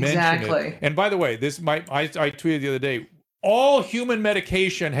if we mention it. And by the way, I tweeted the other day, all human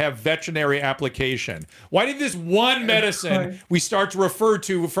medication have veterinary application. Why did this one medicine we start to refer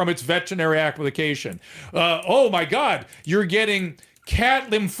to from its veterinary application? Oh my God, you're getting cat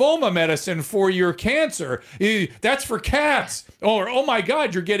lymphoma medicine for your cancer. That's for cats. Or, oh my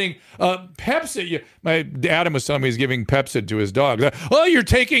God, you're getting Pepsid. Adam was telling me he's giving Pepsid to his dog. Oh, you're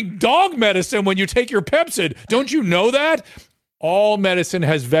taking dog medicine when you take your Pepsid. Don't you know that? All medicine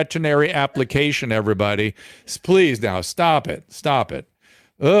has veterinary application, everybody. Please now, stop it. Stop it.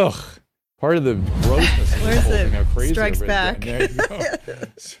 Ugh. Part of the grossness of this whole thing, how crazy strikes back. There you go.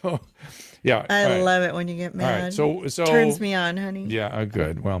 So, yeah. I love it when you get mad. All right, so turns me on, honey. Yeah,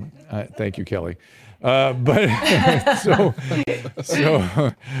 good. Well, thank you, Kelly. But so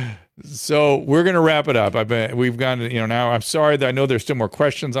we're going to wrap it up. We've gone to, now I'm sorry that I know there's still more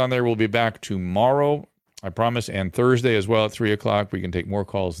questions on there. We'll be back tomorrow, I promise, and Thursday as well at 3:00. We can take more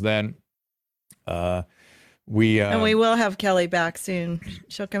calls then. And we will have Kelly back soon.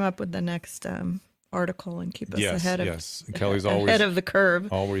 She'll come up with the next article and keep us ahead of Kelly's always ahead of the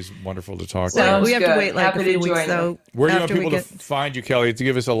curve. Always wonderful to talk to. We have to wait like a few weeks though. Where do you want people to find you, Kelly? To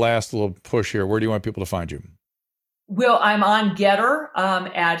give us a last little push here, where do you want people to find you? Well, I'm on Getter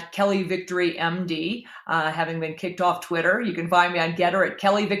at Kelly Victory MD, having been kicked off Twitter. You can find me on Getter at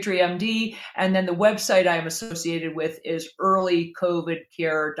Kelly Victory MD. And then the website I'm associated with is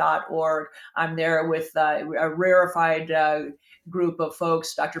earlycovidcare.org. I'm there with a rarefied group of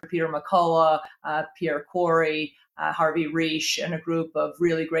folks, Dr. Peter McCullough, Pierre Corey, Harvey Reish, and a group of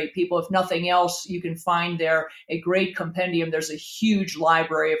really great people. If nothing else, you can find there a great compendium. There's a huge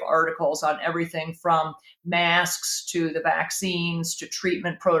library of articles on everything from masks to the vaccines to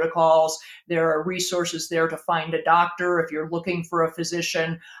treatment protocols. There are resources there to find a doctor if you're looking for a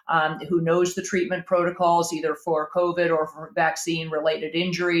physician who knows the treatment protocols, either for COVID or for vaccine-related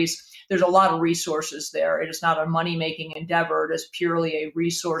injuries. There's a lot of resources there. It is not a money-making endeavor. It is purely a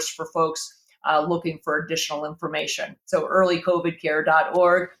resource for folks looking for additional information. So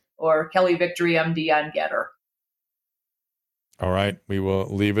earlycovidcare.org or Kelly Victory MD on Getter. All right. We will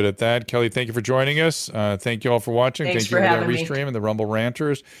leave it at that. Kelly, thank you for joining us. Thank you all for watching. Thanks Thank you for for that having me. Restream and the Rumble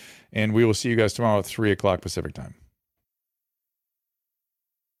Ranters. And we will see you guys tomorrow at 3 o'clock Pacific time.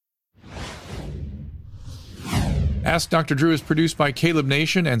 Ask Dr. Drew is produced by Caleb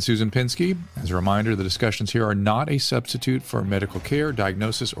Nation and Susan Pinsky. As a reminder, the discussions here are not a substitute for medical care,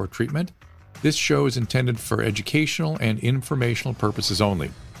 diagnosis, or treatment. This show is intended for educational and informational purposes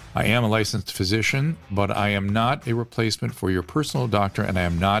only. I am a licensed physician, but I am not a replacement for your personal doctor, and I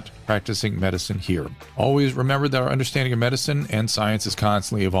am not practicing medicine here. Always remember that our understanding of medicine and science is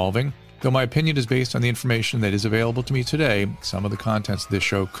constantly evolving. Though my opinion is based on the information that is available to me today, some of the contents of this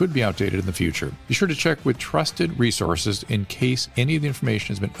show could be outdated in the future. Be sure to check with trusted resources in case any of the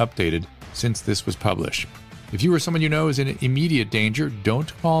information has been updated since this was published. If you or someone you know is in immediate danger,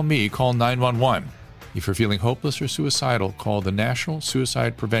 don't call me, call 911. If you're feeling hopeless or suicidal, call the National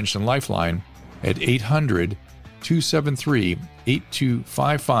Suicide Prevention Lifeline at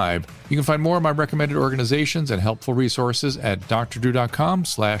 800-273-8255. You can find more of my recommended organizations and helpful resources at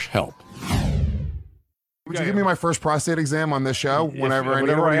drdrew.com/help. Would you give me my first prostate exam on this show whenever I need it?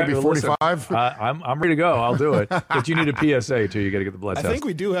 Whenever When I you have be to listen. 45? I'm ready to go. I'll do it. But you need a PSA too. You got to get the blood I test. think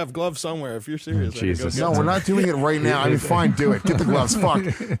we do have gloves somewhere. If you're serious, I can go Jesus. get No, some. we're not doing it right now. I mean, fine, do it. Get the gloves. Fuck.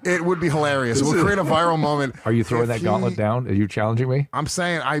 It would be hilarious. We'll create a viral moment. Are you throwing that gauntlet down? Are you challenging me? I'm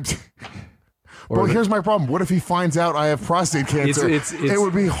saying Or Well, is it- here's my problem. What if he finds out I have prostate cancer? It's it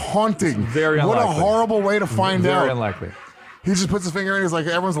would be haunting. very What a unlikely. horrible way to find Very out. unlikely. He just puts his finger in. He's like,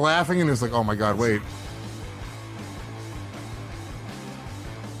 everyone's laughing, and he's like, oh my god, wait.